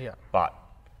about. Yeah. But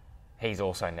he's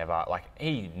also never, like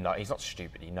he's not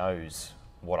stupid. He knows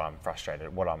what I'm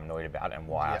frustrated, what I'm annoyed about, and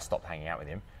why I stopped hanging out with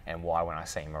him, and why when I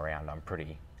see him around, I'm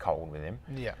pretty cold with him.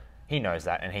 Yeah. He knows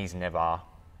that, and he's never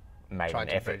made an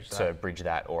effort to bridge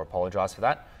that or apologise for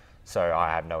that. So I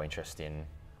have no interest in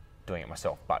doing it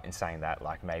myself. But in saying that,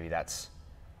 like maybe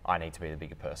I need to be the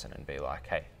bigger person and be like,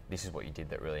 hey, this is what you did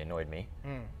that really annoyed me,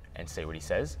 and see what he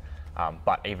says.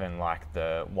 But even like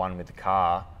the one with the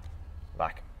car,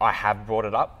 like I have brought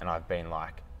it up, and I've been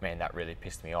like, man, that really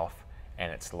pissed me off,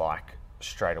 and it's like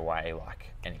straight away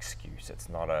like an excuse. It's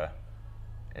not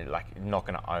not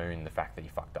going to own the fact that he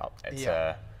fucked up.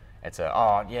 It's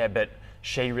but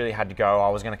she really had to go. I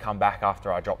was going to come back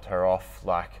after I dropped her off,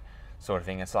 like sort of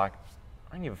thing. It's like,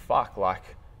 I don't give a fuck. Like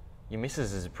your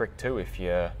missus is a prick too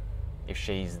if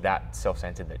she's that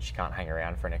self-centered that she can't hang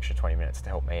around for an extra 20 minutes to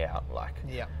help me out. Like,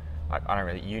 like, I don't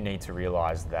really. You need to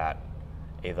realise that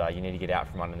either you need to get out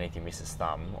from underneath your missus'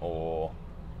 thumb, or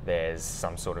there's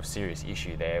some sort of serious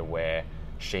issue there where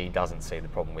she doesn't see the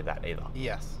problem with that either.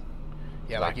 Yes.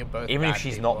 Yeah, like you're both even if bad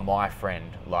she's people. not my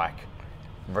friend, like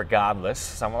regardless,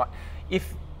 someone like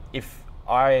if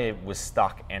I was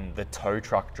stuck and the tow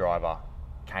truck driver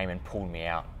came and pulled me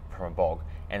out from a bog,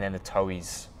 and then the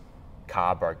towie's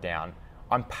car broke down,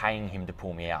 I'm paying him to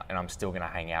pull me out, and I'm still going to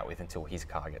hang out with until his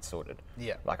car gets sorted.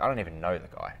 Yeah. Like, I don't even know the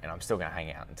guy, and I'm still going to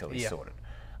hang out until he's sorted.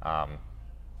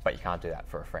 But you can't do that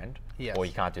for a friend, Yes. or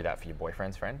you can't do that for your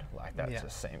boyfriend's friend. Like, that Yeah.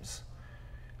 just seems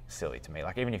silly to me.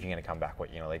 Like, even if you're going to come back, what,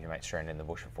 you're going to leave your mate stranded in the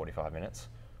bush for 45 minutes,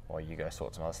 or you go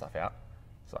sort some other stuff out?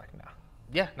 It's like, nah.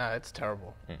 Yeah, no, it's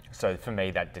terrible. So for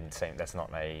me, that's not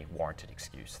a warranted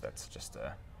excuse. That's just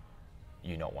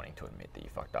you not wanting to admit that you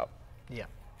fucked up. Yeah.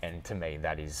 And to me,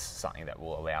 that is something that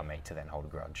will allow me to then hold a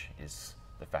grudge, is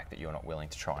the fact that you're not willing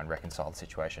to try and reconcile the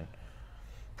situation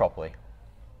properly.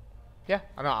 Yeah,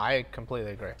 I know, I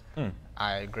completely agree.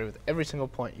 I agree with every single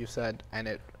point you said, and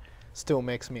it still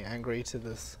makes me angry to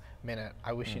this minute.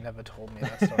 I wish you never told me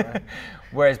that story.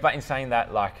 Whereas, but in saying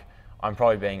that, like, I'm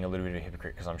probably being a little bit of a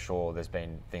hypocrite, because I'm sure there's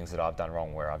been things that I've done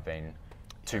wrong where I've been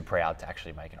too proud to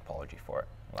actually make an apology for it.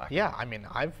 Like, Yeah, I mean,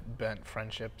 I've burnt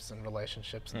friendships and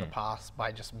relationships in the past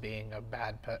by just being a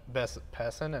bad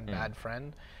person and bad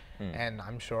friend, and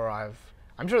I'm sure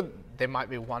there might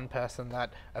be one person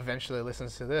that eventually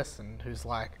listens to this and who's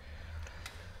like,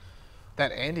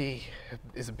 that Andy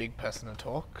is a big person to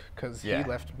talk because he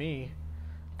left me.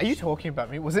 Are you talking about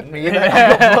me? Was it me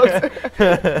that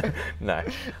got blocked?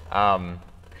 No.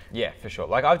 Yeah, for sure.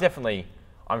 Like,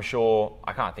 I'm sure,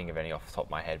 I can't think of any off the top of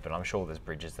my head, but I'm sure there's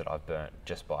bridges that I've burnt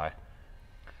just by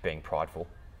being prideful.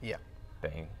 Yeah.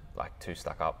 Being, like, too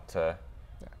stuck up to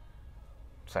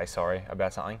say sorry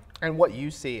about something. And what you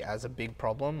see as a big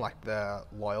problem, like the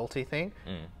loyalty thing,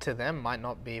 to them might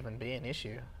not even be an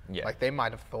issue. Yeah. Like, they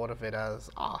might have thought of it as,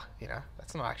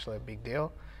 that's not actually a big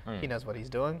deal. He knows what he's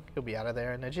doing. He'll be out of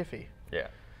there in a jiffy. Yeah.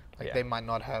 Like, they might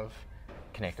not have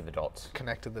connected the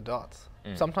dots.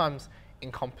 Sometimes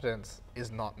incompetence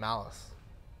is not malice.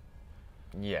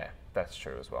 Yeah, that's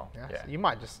true as well. Yeah. Yeah. So you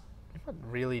might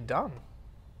really dumb.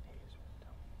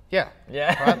 Yeah.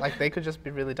 Yeah. Right? Like, they could just be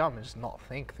really dumb and just not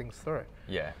think things through.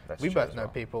 Yeah, that's We true both as know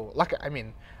well. people, like, I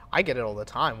mean, I get it all the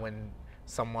time when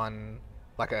someone,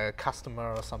 like a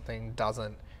customer or something,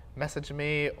 doesn't message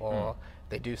me, or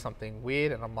they do something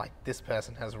weird, and I'm like, this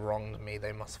person has wronged me,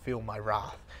 they must feel my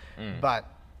wrath. But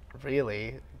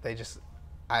really, they just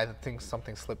either think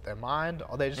something slipped their mind,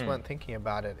 or they just weren't thinking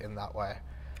about it in that way.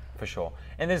 For sure.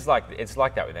 And it's like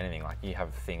that with anything. Like, you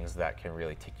have things that can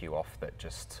really tick you off that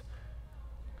just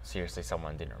seriously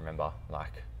someone didn't remember.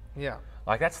 Like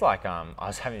that's like, I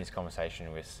was having this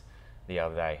conversation with the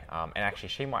other day, and actually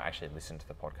she might actually listen to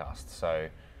the podcast, so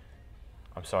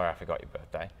I'm sorry I forgot your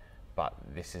birthday, but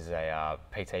this is a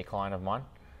PT client of mine,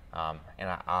 and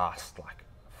I asked like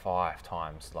 5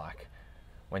 times, like,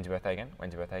 when's your birthday again?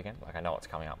 When's your birthday again? Like, I know it's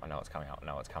coming up, I know it's coming up, I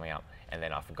know it's coming up, and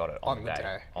then I forgot it on the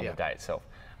day. On the day itself.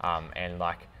 And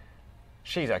like,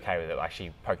 she's okay with it. Like,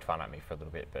 she poked fun at me for a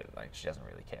little bit, but like, she doesn't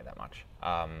really care that much.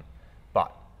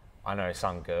 But I know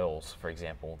some girls, for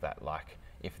example, that like,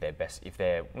 if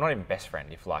they're not even best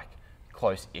friend, if like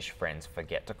close-ish friends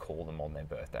forget to call them on their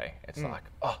birthday, it's like,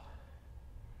 oh,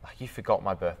 like, you forgot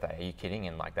my birthday, are you kidding?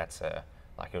 And like,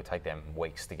 like, it'll take them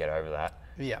weeks to get over that.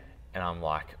 Yeah. And I'm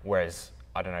like, whereas,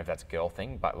 I don't know if that's a girl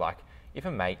thing, but like, if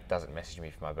a mate doesn't message me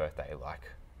for my birthday, like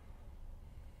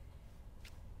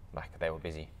they were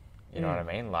busy. You know what I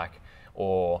mean? Like,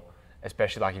 or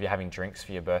especially like if you're having drinks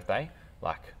for your birthday,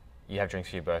 like, you have drinks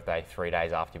for your birthday 3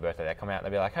 days after your birthday, they come out,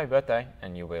 they'll be like, hey, birthday.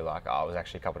 And you'll be like, oh, it was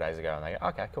actually a couple of days ago. And they go,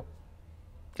 okay, cool.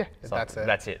 Yeah, So that's it.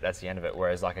 That's it. That's the end of it.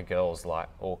 Whereas like, a girl's like,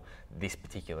 or this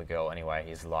particular girl anyway,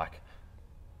 is like,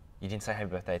 you didn't say happy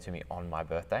birthday to me on my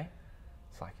birthday.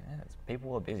 It's like,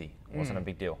 people were busy. It wasn't a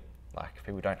big deal. Like,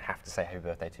 people don't have to say happy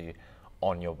birthday to you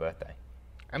on your birthday.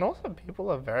 And also, people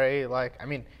are very, like, I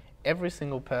mean, every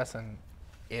single person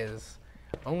is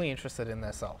only interested in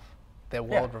their self. Their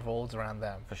world revolves around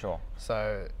them. For sure.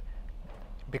 So,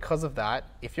 because of that,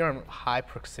 if you're in high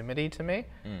proximity to me,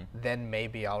 then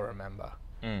maybe I'll remember.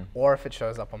 Or if it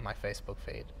shows up on my Facebook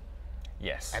feed.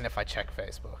 Yes. And if I check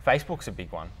Facebook. Facebook's a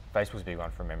big one. Facebook's a big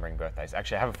one for remembering birthdays.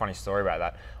 Actually, I have a funny story about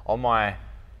that. On my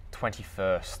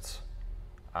 21st,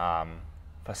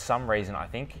 for some reason, I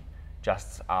think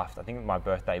just after, I think my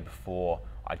birthday before,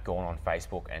 I'd gone on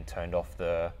Facebook and turned off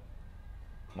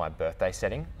my birthday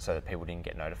setting so that people didn't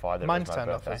get notified that Mine's it was my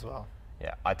turned birthday. off as well.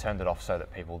 Yeah, I turned it off so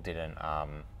that people didn't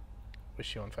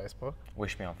Wish you on Facebook.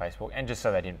 wish me on Facebook, and just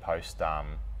so they didn't post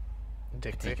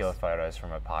particular photos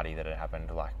from a party that had happened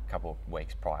like a couple of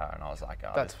weeks prior, and I was like,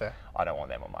 oh, That's fair. I don't want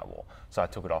them on my wall. So I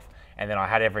took it off. And then I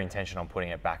had every intention on putting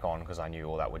it back on because I knew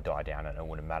all that would die down and it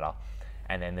wouldn't matter.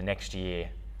 And then the next year,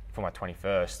 for my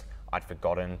 21st, I'd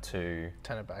forgotten to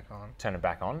Turn it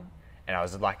back on. And I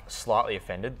was like slightly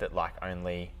offended that like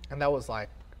only... And that was like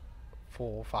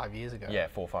 4 or 5 years ago. Yeah,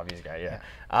 4 or 5 years ago, yeah.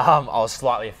 I was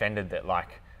slightly offended that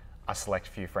like a select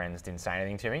few friends didn't say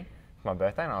anything to me for my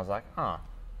birthday, and I was like,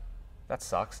 that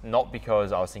sucks. Not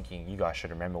because I was thinking you guys should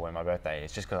remember when my birthday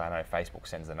is, just because I know Facebook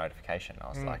sends the notification. I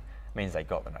was like, it means they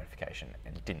got the notification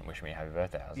and didn't wish me a happy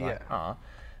birthday. I was like,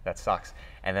 that sucks.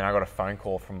 And then I got a phone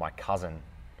call from my cousin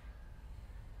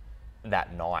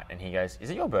that night, and he goes, is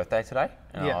it your birthday today?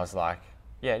 And I was like,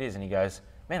 yeah, it is. And he goes,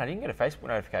 man, I didn't get a Facebook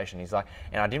notification. He's like,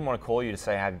 and I didn't want to call you to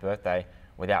say happy birthday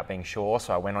without being sure,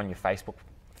 so I went on your Facebook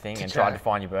thing and tried to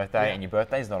find your birthday, and your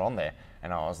birthday's not on there.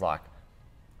 And I was like,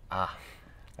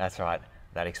 that's right,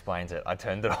 that explains it. I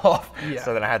turned it off,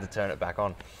 so then I had to turn it back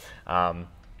on. And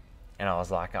I was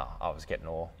like, I was getting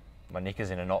all my knickers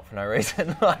in a knot for no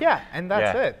reason. And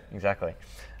that's it. Exactly.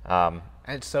 And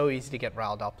it's so easy to get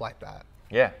riled up like that.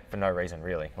 Yeah, for no reason,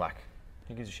 really. Like,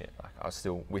 who gives a shit? Like, I was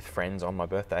still with friends on my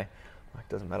birthday. Like,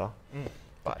 doesn't matter.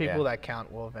 But the people that count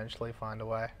will eventually find a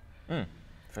way.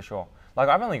 For sure. Like,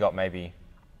 I've only got maybe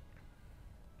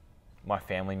my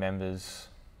family members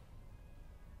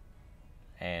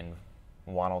and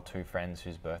 1 or 2 friends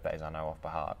whose birthdays I know off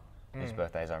by heart, whose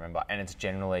birthdays I remember. And it's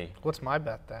generally... What's my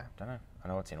birthday? I don't know. I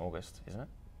know it's in August, isn't it?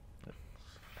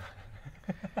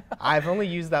 I've only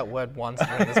used that word once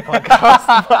during this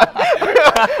podcast, but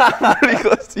I'm pretty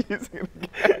close to using it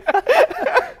again.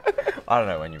 I don't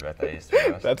know when your birthday is, to be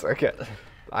honest. That's okay.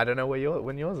 I don't know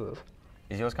when yours is.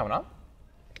 Is yours coming up?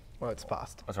 Well, it's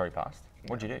past. It's already passed.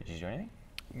 What did you do? Did you do anything?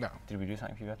 No. Did we do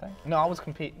something for your birthday? No, I was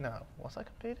competing. No, was I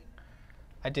competing?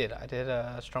 I did. I did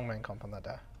a strongman comp on that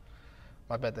day.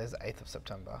 My birthday is the 8th of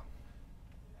September.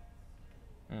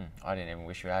 I didn't even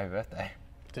wish you a happy birthday.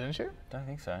 Didn't you? Don't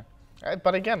think so.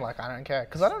 But again, like, I don't care,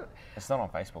 because I don't... It's not on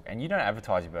Facebook, and you don't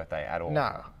advertise your birthday at all.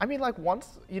 No. I mean, like,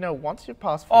 once you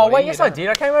pass 40... Oh, wait, yes, I did.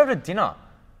 I came over to dinner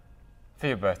for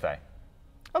your birthday.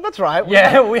 Oh, that's right. We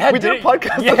did a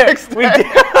podcast the next day. We did.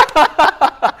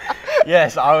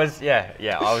 Yes, I was,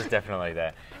 I was definitely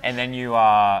there. And then you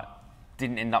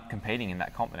didn't end up competing in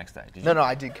that comp the next day, did you? No,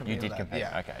 I did compete. You did compete,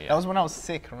 yeah. okay, yeah. That was when I was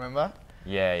sick, remember?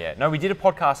 Yeah. No, we did a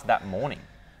podcast that morning.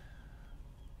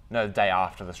 No, the day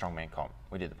after the strongman comp,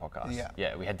 we did the podcast.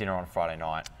 Yeah, we had dinner on Friday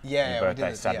night. Yeah, your birthday we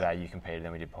did it, Saturday, you competed,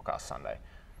 then we did podcast Sunday.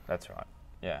 That's right.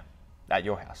 Yeah, at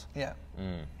your house. Yeah.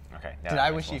 Okay. Did I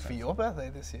wish you for your birthday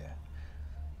this year?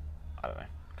 I don't know.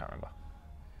 Can't remember.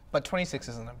 But 26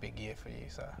 isn't a big year for you,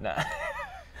 so. No.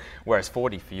 Whereas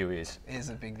 40 for you is. Is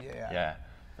a big year. Yeah,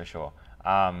 for sure.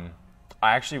 I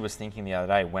actually was thinking the other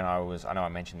day when I know I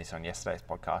mentioned this on yesterday's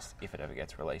podcast, if it ever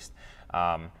gets released.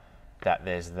 That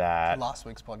there's that last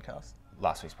week's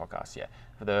podcast, yeah.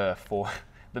 For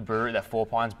the brewery, that Four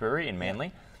Pines Brewery in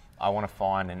Manly, I want to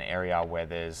find an area where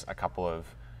there's a couple of,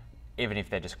 even if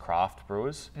they're just craft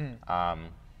brewers,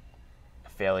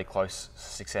 fairly close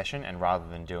succession, and rather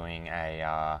than doing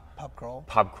a pub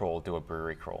crawl, do a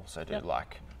brewery crawl. So do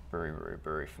like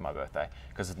brewery for my birthday,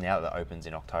 because now that it opens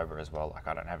in October as well, like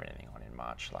I don't have anything on in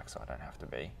March, like so I don't have to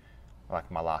be. Like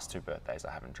my last 2 birthdays,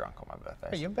 I haven't drunk on my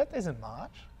birthdays. Wait, your birthday's in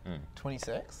March?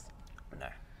 26th? No.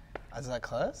 Is that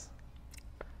close?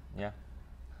 Yeah.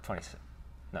 17th.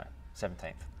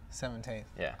 17th?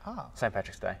 Yeah. Ah. St.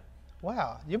 Patrick's Day.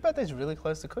 Wow, your birthday's really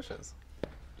close to Cush's.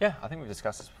 Yeah, I think we've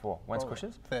discussed this before. When's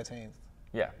Cush's? 13th.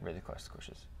 Yeah, really close to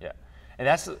Cush's. Yeah. And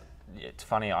it's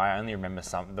funny, I only remember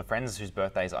the friends whose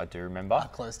birthdays I do remember. Are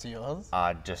close to yours?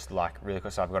 Are just like really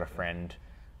close. So I've got a friend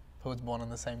who was born on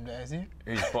the same day as you?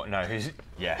 I've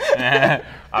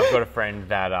got a friend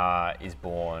that is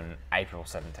born April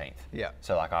 17th. Yeah.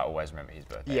 So like I always remember his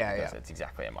birthday. Because it's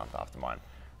exactly a month after mine.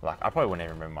 Like I probably wouldn't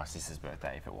even remember my sister's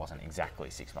birthday if it wasn't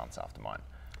exactly 6 months after mine.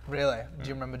 Really? Do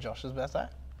you remember Josh's birthday?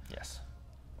 Yes.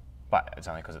 But it's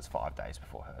only because it's 5 days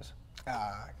before hers.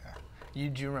 Ah, okay.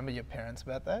 Do you remember your parents'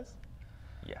 birthdays?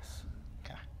 Yes.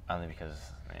 Okay. Only because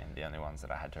the only ones that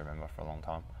I had to remember for a long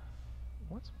time.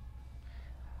 What?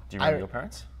 Do you remember your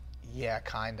parents? Yeah,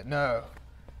 kind of. No.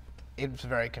 It was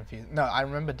very confusing. No, I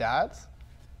remember Dad's,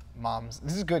 Mum's.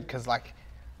 This is good because, like,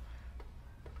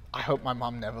 I hope my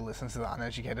mum never listens to the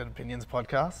Uneducated Opinions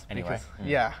podcast. Anyway.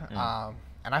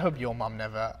 And I hope your mum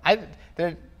never...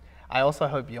 I also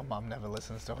hope your mum never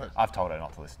listens to it. I've told her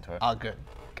not to listen to it. Oh, good.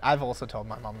 I've also told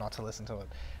my mum not to listen to it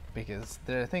because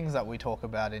there are things that we talk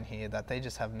about in here that they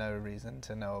just have no reason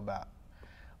to know about,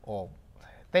 or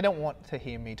they don't want to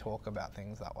hear me talk about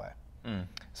things that way.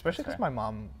 Especially because my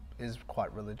mum is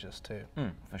quite religious too.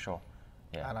 For sure.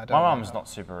 Yeah. And I My don't mum's know. not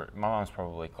super. My mum's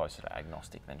probably closer to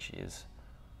agnostic than she is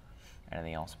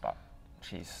anything else. But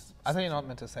she's I think you're not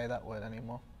meant to say that word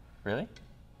anymore. really.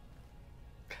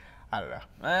 I don't know.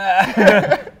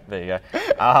 There you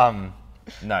go.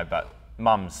 No, but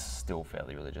mum's still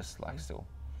fairly religious. Like still.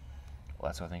 Well,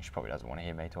 that sort of thing. She probably doesn't want to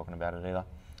hear me talking about it either.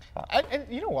 But And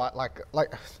you know what? Like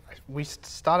we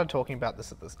started talking about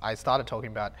this. I started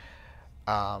talking about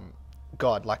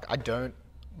God. Like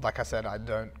I said, I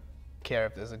don't care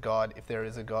if there's a God. If there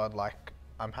is a God, like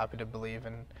I'm happy to believe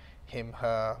in him,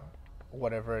 her,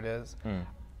 whatever it is,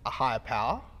 a higher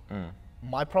power.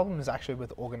 My problem is actually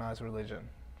with organized religion.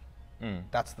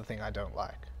 That's the thing I don't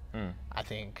like. I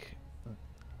think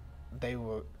they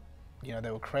were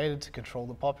created to control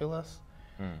the populace.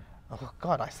 Oh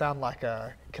God, I sound like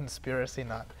a conspiracy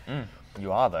nut.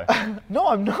 you are though. No,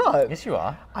 I'm not. Yes, you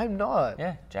are. I'm not.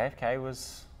 Yeah, JFK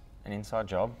was an inside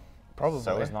job. Probably.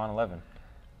 So was 9/11.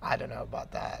 I don't know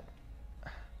about that.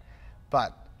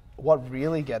 But what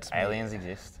really gets me... Aliens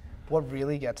exist. What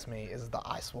really gets me is the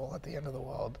ice wall at the end of the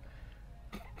world.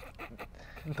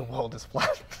 The world is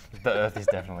flat. The Earth is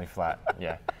definitely flat.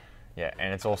 Yeah, yeah,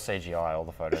 and it's all CGI. All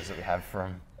the photos that we have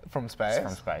from space.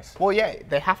 From space. Well, yeah,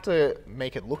 they have to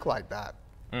make it look like that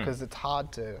because it's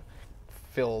hard to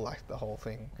fill like the whole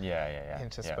thing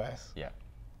into space. Yeah.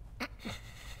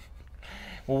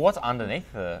 Well, what's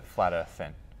underneath the flat Earth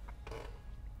then?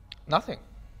 Nothing.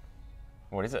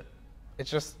 What is it? It's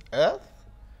just Earth,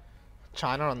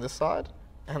 China on this side,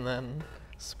 and then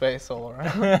space all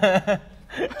around.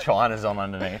 China's on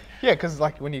underneath. Yeah, because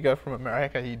like when you go from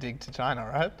America, you dig to China,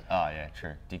 right? Oh yeah,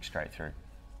 true. Dig straight through.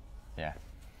 Yeah,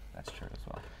 that's true as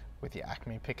well. With your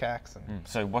Acme pickaxe and...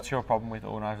 So what's your problem with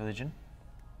organised religion?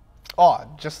 Oh,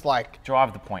 just like...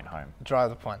 Drive the point home.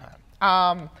 Drive the point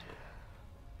home.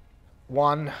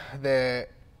 One, they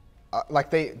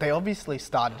obviously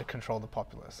started to control the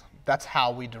populace. That's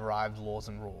how we derived laws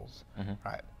and rules,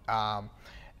 right?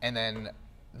 And then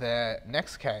the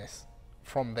next case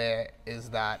from there is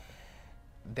that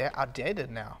they're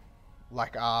outdated now.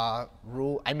 Like I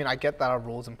get that our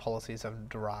rules and policies have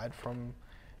derived from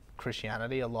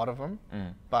Christianity, a lot of them,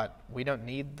 but we don't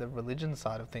need the religion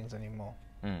side of things anymore.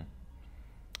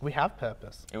 We have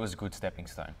purpose. It was a good stepping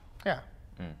stone. Yeah,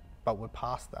 but we're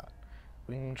past that.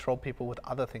 We can control people with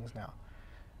other things now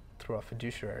through a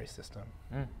fiduciary system,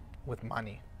 with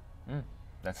money.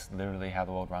 That's literally how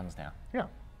the world runs now. Yeah.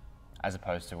 As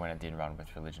opposed to when it did run with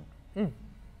religion.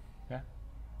 Yeah,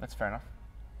 that's fair enough.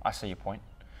 I see your point.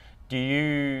 Do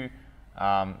you,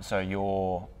 so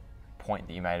your point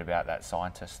that you made about that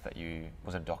scientist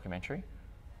was it a documentary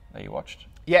that you watched?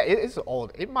 Yeah, it is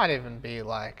old. It might even be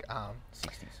like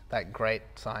 60s. That great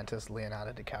scientist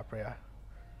Leonardo DiCaprio.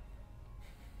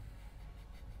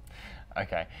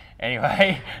 Okay.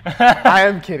 Anyway. I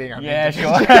am kidding. Yeah,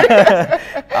 sure.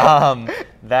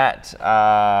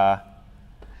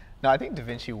 No, I think Da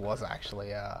Vinci was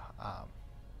actually a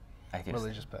Atheist.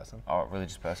 religious person. Oh,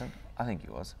 religious person? I think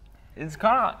he was. It's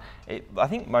kind of. I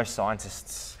think most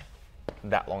scientists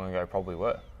that long ago probably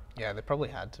were. Yeah, they probably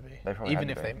had to be. They probably even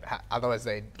had if to be. otherwise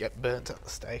they'd get burnt at the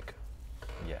stake.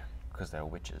 Yeah, because they were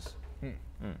witches.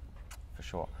 For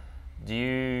sure.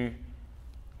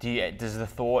 Does the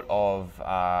thought of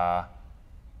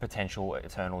potential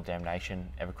eternal damnation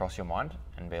ever cross your mind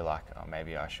and be like, oh,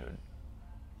 maybe I should?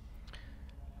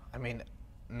 I mean,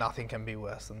 nothing can be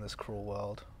worse than this cruel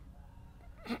world.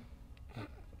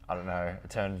 I don't know,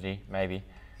 eternity, maybe.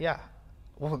 Yeah.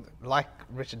 Well, like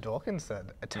Richard Dawkins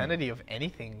said, eternity of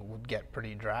anything would get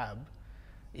pretty drab.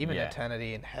 Even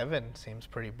eternity in heaven seems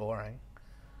pretty boring.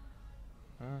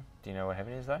 Do you know what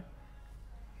heaven is, though?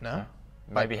 No?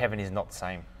 Maybe heaven is not the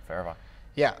same forever.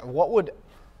 Yeah, what would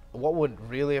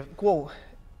really... Well,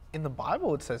 in the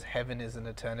Bible it says heaven is an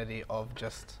eternity of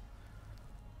just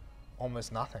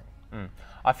almost nothing.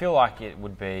 I feel like it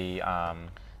would be... I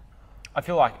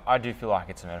do feel like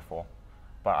it's a metaphor,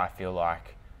 but I feel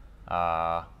like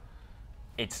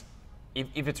if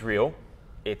it's real,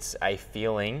 it's a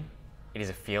feeling. It is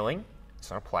a feeling. It's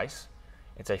not a place.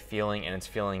 It's a feeling, and it's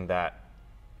feeling that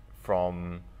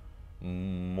from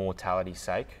mortality's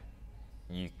sake,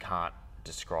 you can't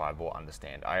describe or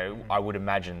understand. I would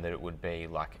imagine that it would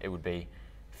be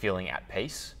feeling at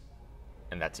peace,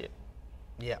 and that's it.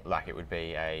 Yeah. Like it would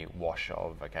be a wash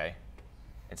of, okay,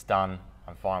 it's done.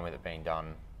 I'm fine with it being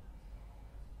done.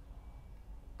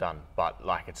 But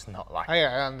like it's not like I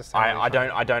understand.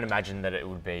 I don't imagine that it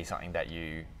would be something that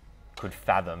you could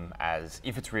fathom as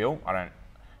if it's real. I don't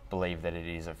believe that it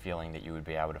is a feeling that you would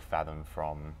be able to fathom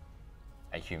from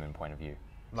a human point of view.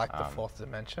 Like the fourth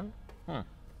dimension?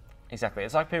 Exactly.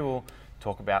 It's like people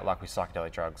talk about like with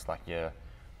psychedelic drugs,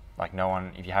 like no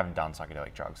one, if you haven't done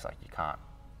psychedelic drugs, like you can't,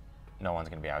 no one's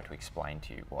going to be able to explain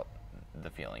to you what the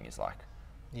feeling is like.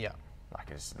 Yeah. Like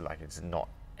it's not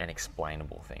an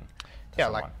explainable thing. Yeah,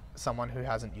 someone. Like someone who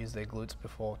hasn't used their glutes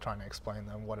before, trying to explain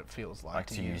them what it feels like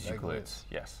to use your glutes.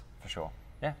 Yes, for sure.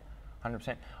 Yeah,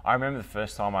 100%. I remember the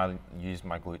first time I used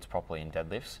my glutes properly in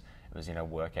deadlifts. It was in a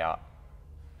workout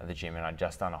at the gym, and I'd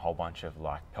just done a whole bunch of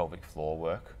like pelvic floor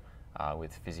work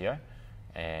with physio,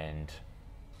 and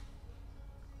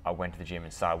I went to the gym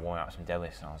and started warming up some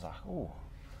deadlifts, and I was like, ooh,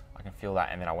 I can feel that.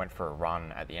 And then I went for a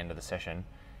run at the end of the session,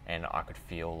 and I could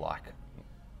feel like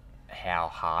how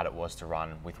hard it was to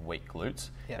run with weak glutes.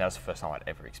 Yeah. That was the first time I'd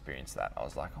ever experienced that. I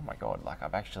was like, oh my God, like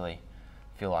I've actually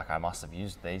feel like I must have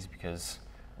used these, because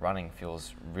running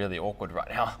feels really awkward right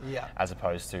now. Yeah. As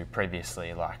opposed to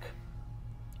previously, like,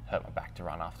 hurt my back to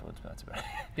run afterwards, but that's about it.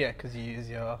 Yeah, because you use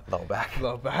your lower back.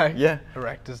 Yeah.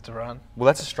 Erectors to run. Well,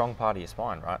 that's a strong part of your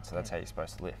spine, right? So that's how you're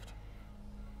supposed to lift.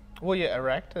 Well, yeah,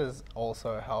 erectors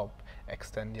also help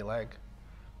extend your leg.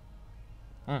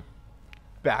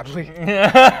 Badly.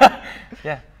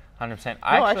 Yeah, 100%.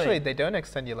 Actually, they don't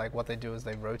extend your leg. What they do is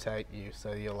they rotate you,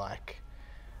 so you're like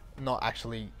not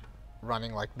actually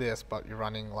running like this, but you're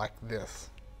running like this.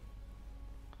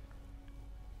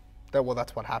 Well,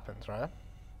 that's what happens, right?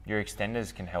 Your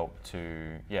extenders can help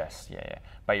to, yes, yeah.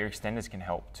 But your extenders can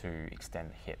help to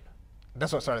extend the hip.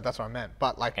 That's what I meant.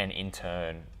 But like, and in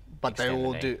turn, but they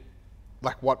all do.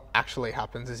 Like, what actually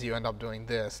happens is you end up doing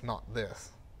this, not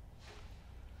this.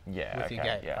 Yeah, with your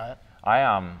gait, right? I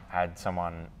had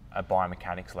someone, a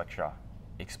biomechanics lecturer,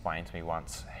 explain to me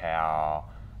once how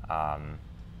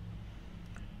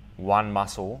one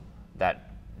muscle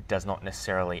that does not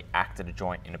necessarily act at a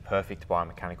joint in a perfect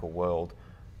biomechanical world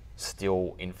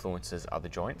still influences other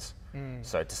joints.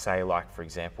 So to say, like, for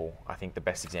example, I think the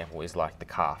best example is like the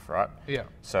calf, right? Yeah.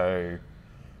 So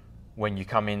when you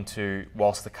come into,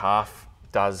 whilst the calf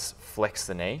does flex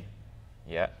the knee,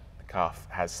 the calf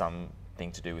has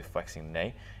something to do with flexing the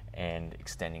knee and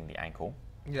extending the ankle.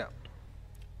 Yeah.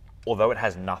 Although it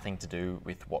has nothing to do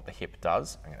with what the hip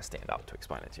does, I'm going to stand up to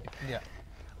explain it to you. Yeah.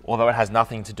 Although it has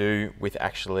nothing to do with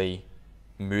actually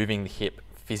moving the hip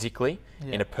physically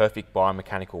in a perfect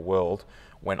biomechanical world,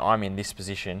 when I'm in this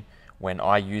position, when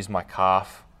I use my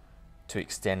calf to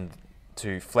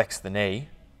flex the knee,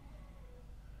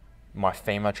 my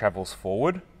femur travels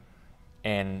forward,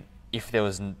 and if there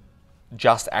was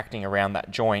just acting around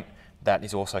that joint, that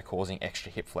is also causing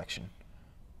extra hip flexion.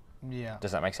 Yeah.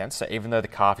 Does that make sense? So even though the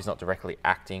calf is not directly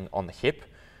acting on the hip,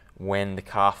 when the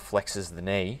calf flexes the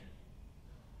knee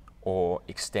or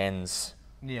extends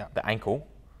the ankle,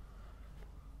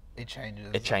 it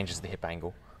changes the hip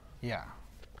angle. Yeah.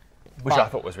 Which I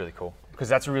thought was really cool, because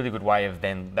that's a really good way of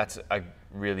that's a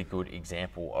really good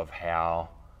example of how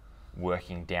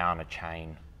working down a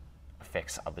chain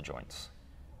affects other joints.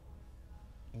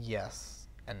 Yes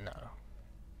and no.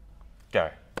 Go.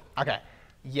 Okay.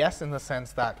 Yes, in the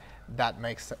sense that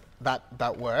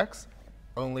that works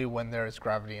only when there is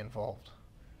gravity involved.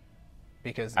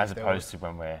 Because as opposed to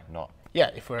when we're not. Yeah,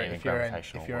 if you're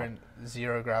in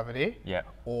zero gravity,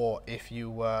 or if you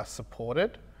were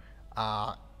supported,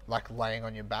 like laying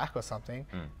on your back or something,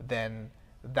 then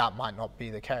that might not be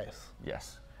the case.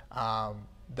 Yes.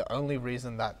 The only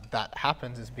reason that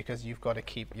happens is because you've got to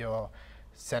keep your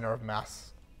center of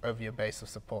mass over your base of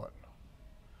support.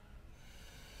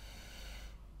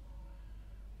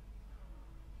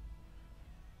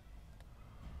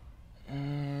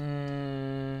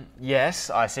 Yes,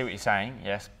 I see what you're saying,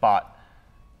 yes, but...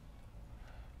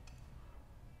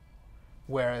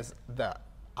 Whereas the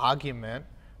argument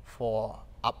for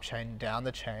up chain, down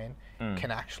the chain can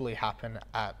actually happen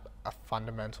at a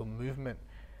fundamental movement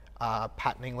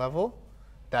patterning level,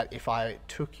 that if I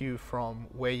took you from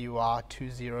where you are to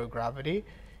zero gravity,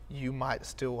 you might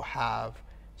still have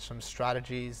some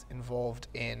strategies involved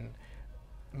in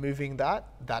moving that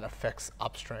affects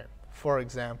upstream. For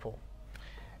example,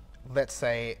 let's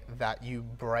say that you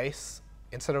brace,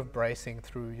 instead of bracing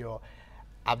through your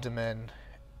abdomen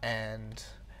and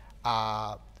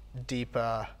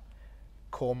deeper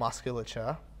core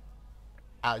musculature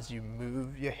as you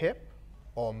move your hip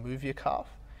or move your calf,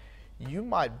 you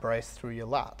might brace through your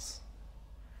lats.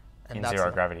 And in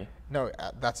zero gravity? No,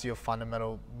 that's your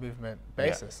fundamental movement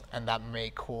basis. And that may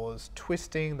cause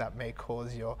twisting, that may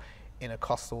cause your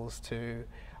intercostals to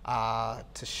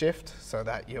shift so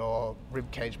that your rib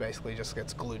cage basically just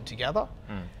gets glued together.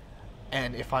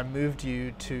 And if I moved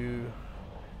you to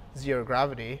zero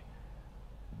gravity,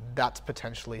 that's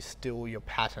potentially still your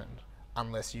pattern,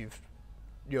 unless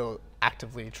you're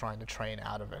actively trying to train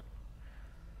out of it.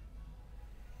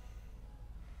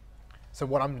 So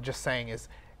what I'm just saying is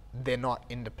they're not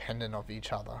independent of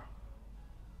each other.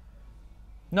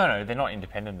 No, they're not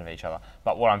independent of each other.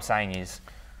 But what I'm saying is,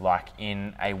 like,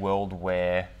 in a world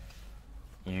where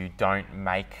you don't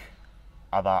make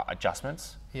other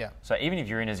adjustments. Yeah. So even if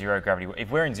you're in a zero gravity, if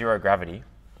we're in zero gravity,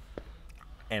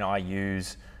 and I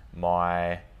use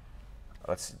my,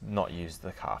 let's not use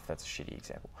the calf, that's a shitty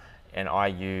example. And I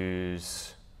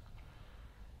use,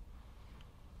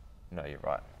 no, you're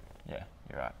right. Yeah,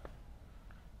 you're right.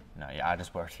 No, yeah, I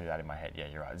just worked through that in my head. Yeah,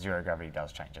 you're right. Zero gravity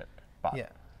does change it. But Yeah.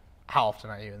 How often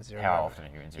are you in zero how gravity? often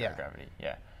are you in zero gravity?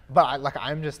 Yeah. But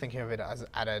I'm just thinking of it as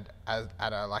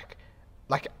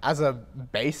as a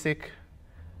basic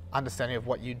understanding of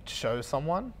what you'd show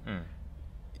someone.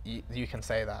 You can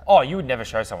say that. Oh, you would never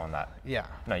show someone that. Yeah.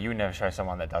 No, you would never show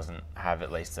someone that doesn't have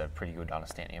at least a pretty good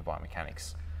understanding of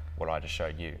biomechanics, what I just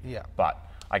showed you. Yeah. But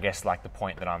I guess like the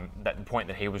point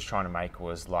that he was trying to make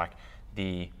was like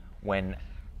when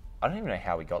I don't even know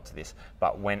how we got to this,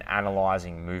 but when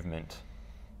analysing movement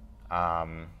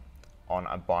on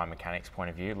a biomechanics point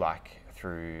of view, like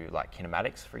through like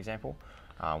kinematics, for example,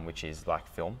 which is like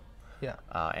film, Yeah.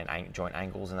 and joint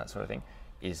angles and that sort of thing,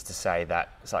 is to say that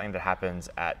something that happens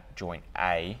at joint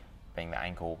A, being the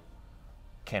ankle,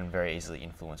 can very easily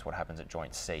influence what happens at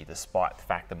joint C, despite the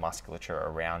fact the musculature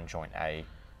around joint A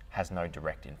has no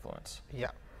direct influence.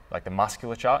 Yeah. Like the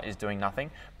musculature is doing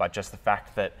nothing, but just the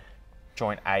fact that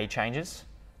joint A changes,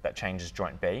 that changes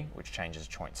joint B, which changes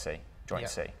joint C.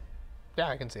 Yeah,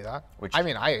 I can see that.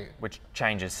 Which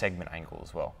changes segment angle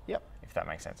as well. Yep. If that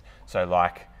makes sense. So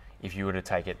like, if you were to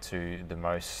take it to the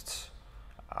most,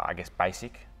 I guess,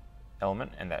 basic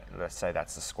element, and that, let's say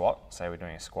that's the squat. Say we're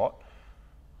doing a squat.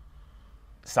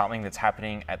 Something that's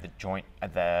happening at the joint,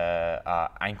 at the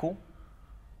ankle,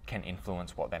 can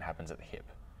influence what then happens at the hip.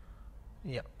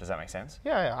 Yep. Does that make sense?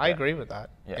 Yeah, I agree with that.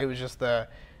 Yeah. It was just the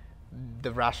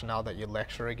rationale that your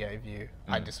lecturer gave you,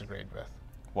 I disagreed with.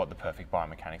 What, the perfect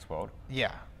biomechanics world?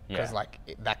 Yeah. Because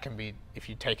Yeah. that can be, if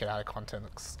you take it out of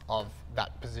context of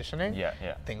that positioning,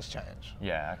 things change.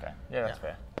 Yeah, okay. Yeah, that's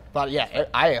fair. But yeah,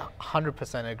 I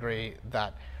 100% agree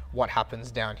that what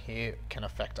happens down here can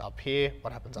affect up here.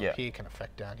 What happens up here can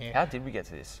affect down here. How did we get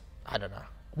to this? I don't know.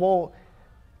 Well,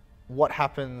 what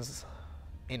happens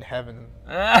in heaven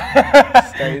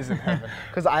stays in heaven.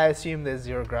 Because I assume there's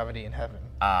zero gravity in heaven.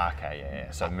 Ah, okay,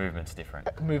 yeah. So movement's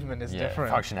different. Movement is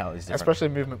different. Functionality is different. Especially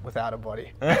movement without a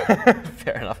body.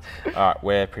 Fair enough. All right,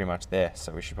 we're pretty much there,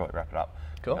 so we should probably wrap it up.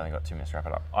 Cool. We've only got 2 minutes to wrap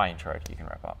it up. I introed, you can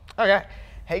wrap up. Okay.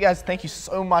 Hey guys, thank you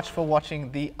so much for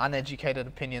watching the Uneducated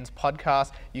Opinions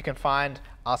podcast. You can find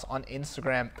us on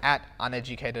Instagram at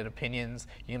Uneducated Opinions.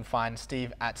 You can find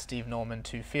Steve at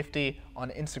SteveNorman250 on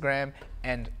Instagram,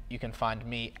 and you can find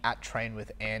me at Train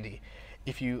with Andy.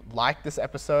 If you like this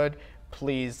episode,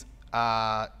 please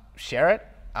share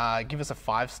it. Give us a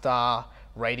 5-star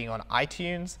rating on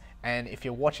iTunes, and if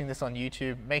you're watching this on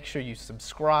YouTube, make sure you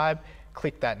subscribe.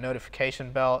 Click that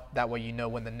notification bell. That way you know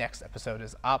when the next episode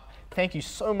is up. Thank you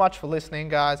so much for listening,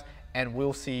 guys, and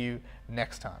we'll see you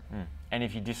next time. And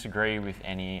if you disagree with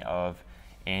any of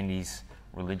Andy's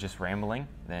religious rambling,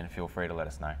 then feel free to let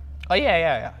us know. Oh,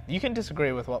 yeah. You can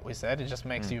disagree with what we said. It just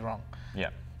makes you wrong. Yeah.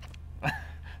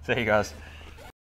 See you guys.